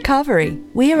Pembrokeshire Carvery.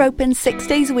 We are open 6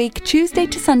 days a week, Tuesday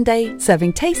to Sunday,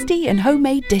 serving tasty and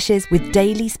homemade dishes with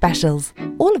daily specials.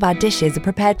 All of our dishes are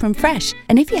prepared from fresh,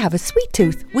 and if you have a sweet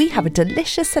tooth, we have a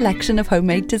delicious selection of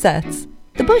homemade desserts.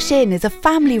 The Bush Inn is a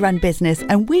family-run business,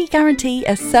 and we guarantee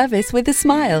a service with a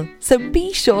smile. So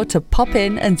be sure to pop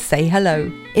in and say hello.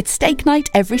 It's steak night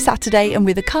every Saturday and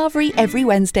with a carvery every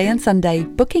Wednesday and Sunday.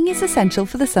 Booking is essential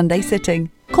for the Sunday sitting.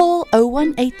 Call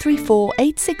 01834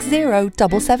 860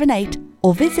 778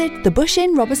 or visit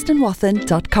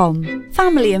thebushinrobertsonwathen.com.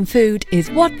 Family and food is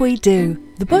what we do.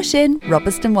 The Bush Inn,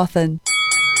 Robertson Wathen.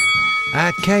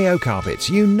 At KO Carpets,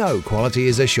 you know quality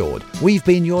is assured. We've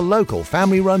been your local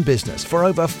family-run business for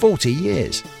over 40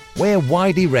 years. We're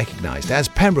widely recognised as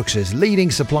Pembrokeshire's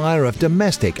leading supplier of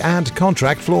domestic and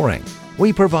contract flooring.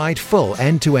 We provide full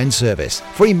end-to-end service,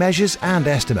 free measures and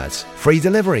estimates, free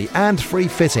delivery and free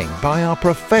fitting by our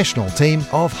professional team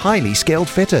of highly skilled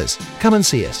fitters. Come and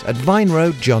see us at Vine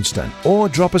Road, Johnston, or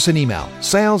drop us an email,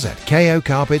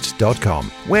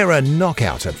 sales@kocarpets.com. We're a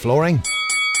knockout at flooring.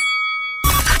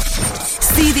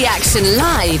 See the action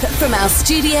live from our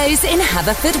studios in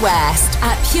Haverfordwest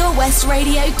at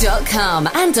purewestradio.com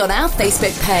and on our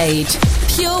Facebook page,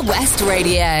 Pure West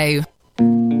Radio.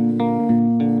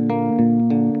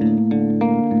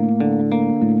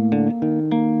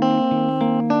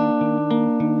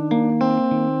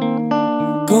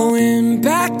 Going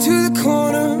back to the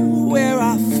corner where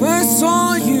I first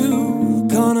saw you.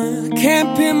 Gonna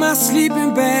camp in my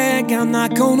sleeping bag, I'm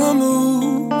not gonna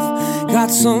move. Got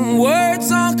some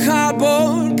words on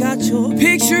cardboard, got your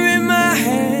picture in my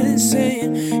hand,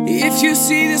 saying, if you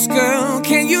see this girl,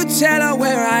 can you tell her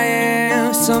where I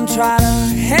am? Some try to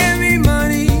hand me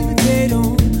money, but they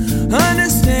don't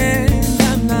understand.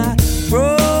 I'm not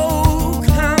broke,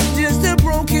 I'm just a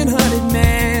broken-hearted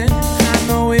man. I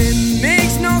know it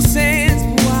makes no sense,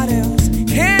 but what else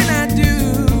can I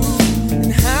do?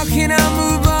 And how can I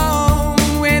move on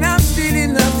when I'm still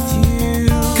in love with you?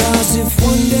 'Cause if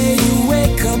one day you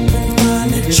wake up and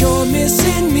find that you're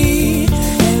missing me,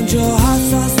 and your heart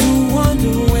starts to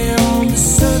wonder where on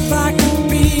this earth I could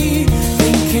be,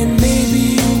 thinking maybe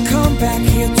you'll come back.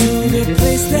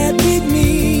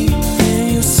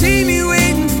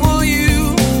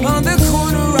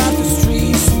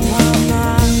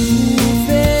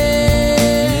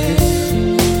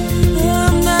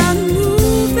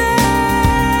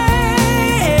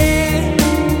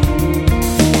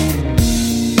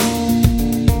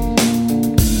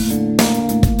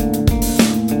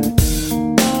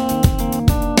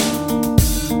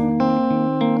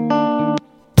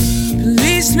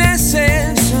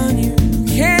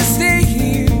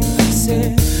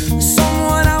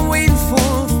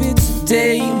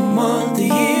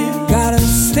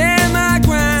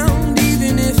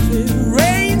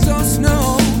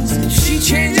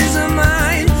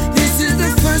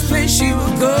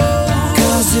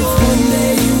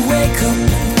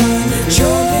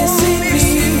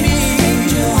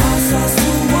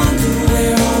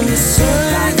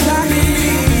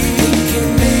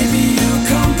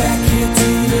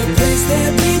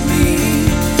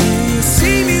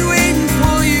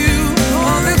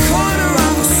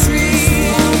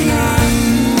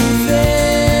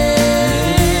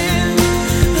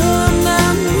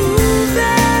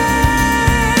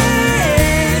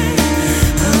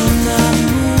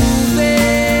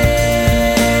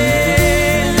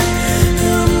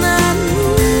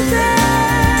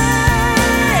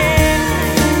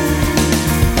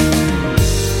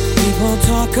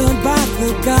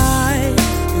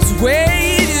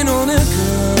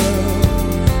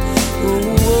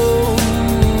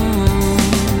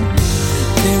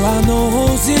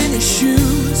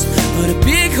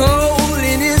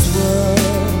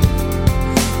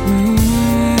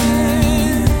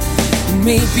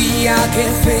 I'll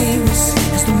get famous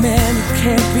as the man who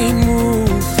can't be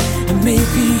moved. And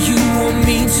maybe you won't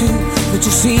mean to, but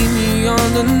you'll see me on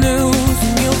the news.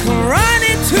 And you'll come right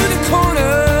into the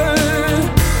corner,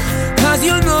 'cause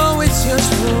you know it's just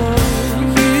for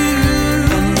you.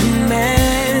 I'm the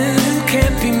man who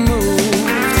can't be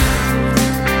moved.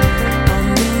 I'm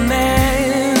the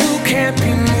man who can't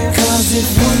be moved. 'Cause if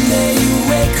one day you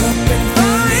wake up and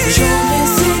find you're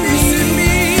missing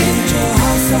me, and your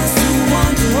heart starts to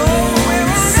wonder where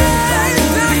I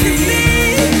could be,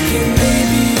 thinking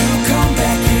maybe you'll come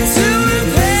back here to the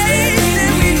place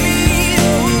that we meet.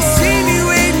 See me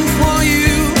waiting for you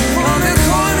on the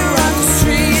corner of the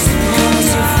street. 'Cause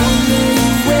if one day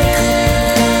you wake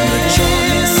up and you're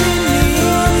missing me,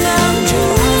 and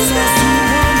your heart starts to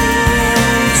wonder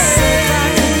where I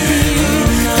could be,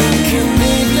 thinking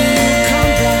maybe you'll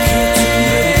come back here to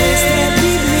the place that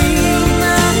we meet.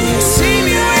 See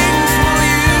me waiting for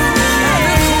you on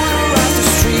the corner of the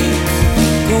street.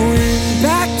 Going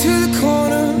back to the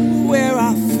corner where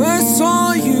I first saw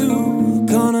you.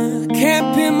 Gonna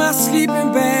camp in my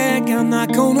sleeping bag. I'm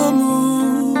not gonna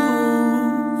move.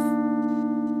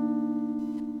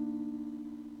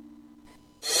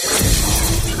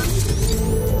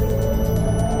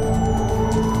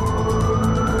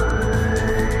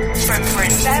 From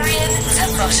Prince Arian to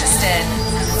Rochester.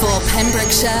 For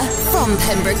Pembrokeshire, from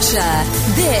Pembrokeshire,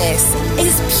 this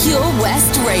is Pure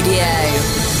West Radio.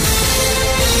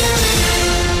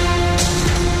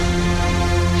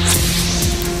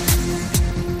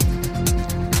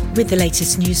 With the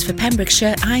latest news for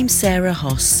Pembrokeshire, I'm Sarah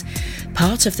Hoss.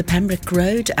 Part of the Pembroke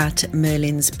Road at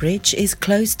Merlin's Bridge is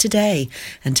closed today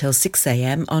until 6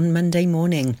 a.m. on Monday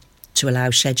morning to allow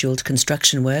scheduled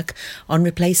construction work on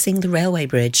replacing the railway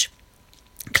bridge.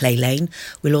 Clay Lane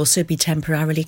will also be temporarily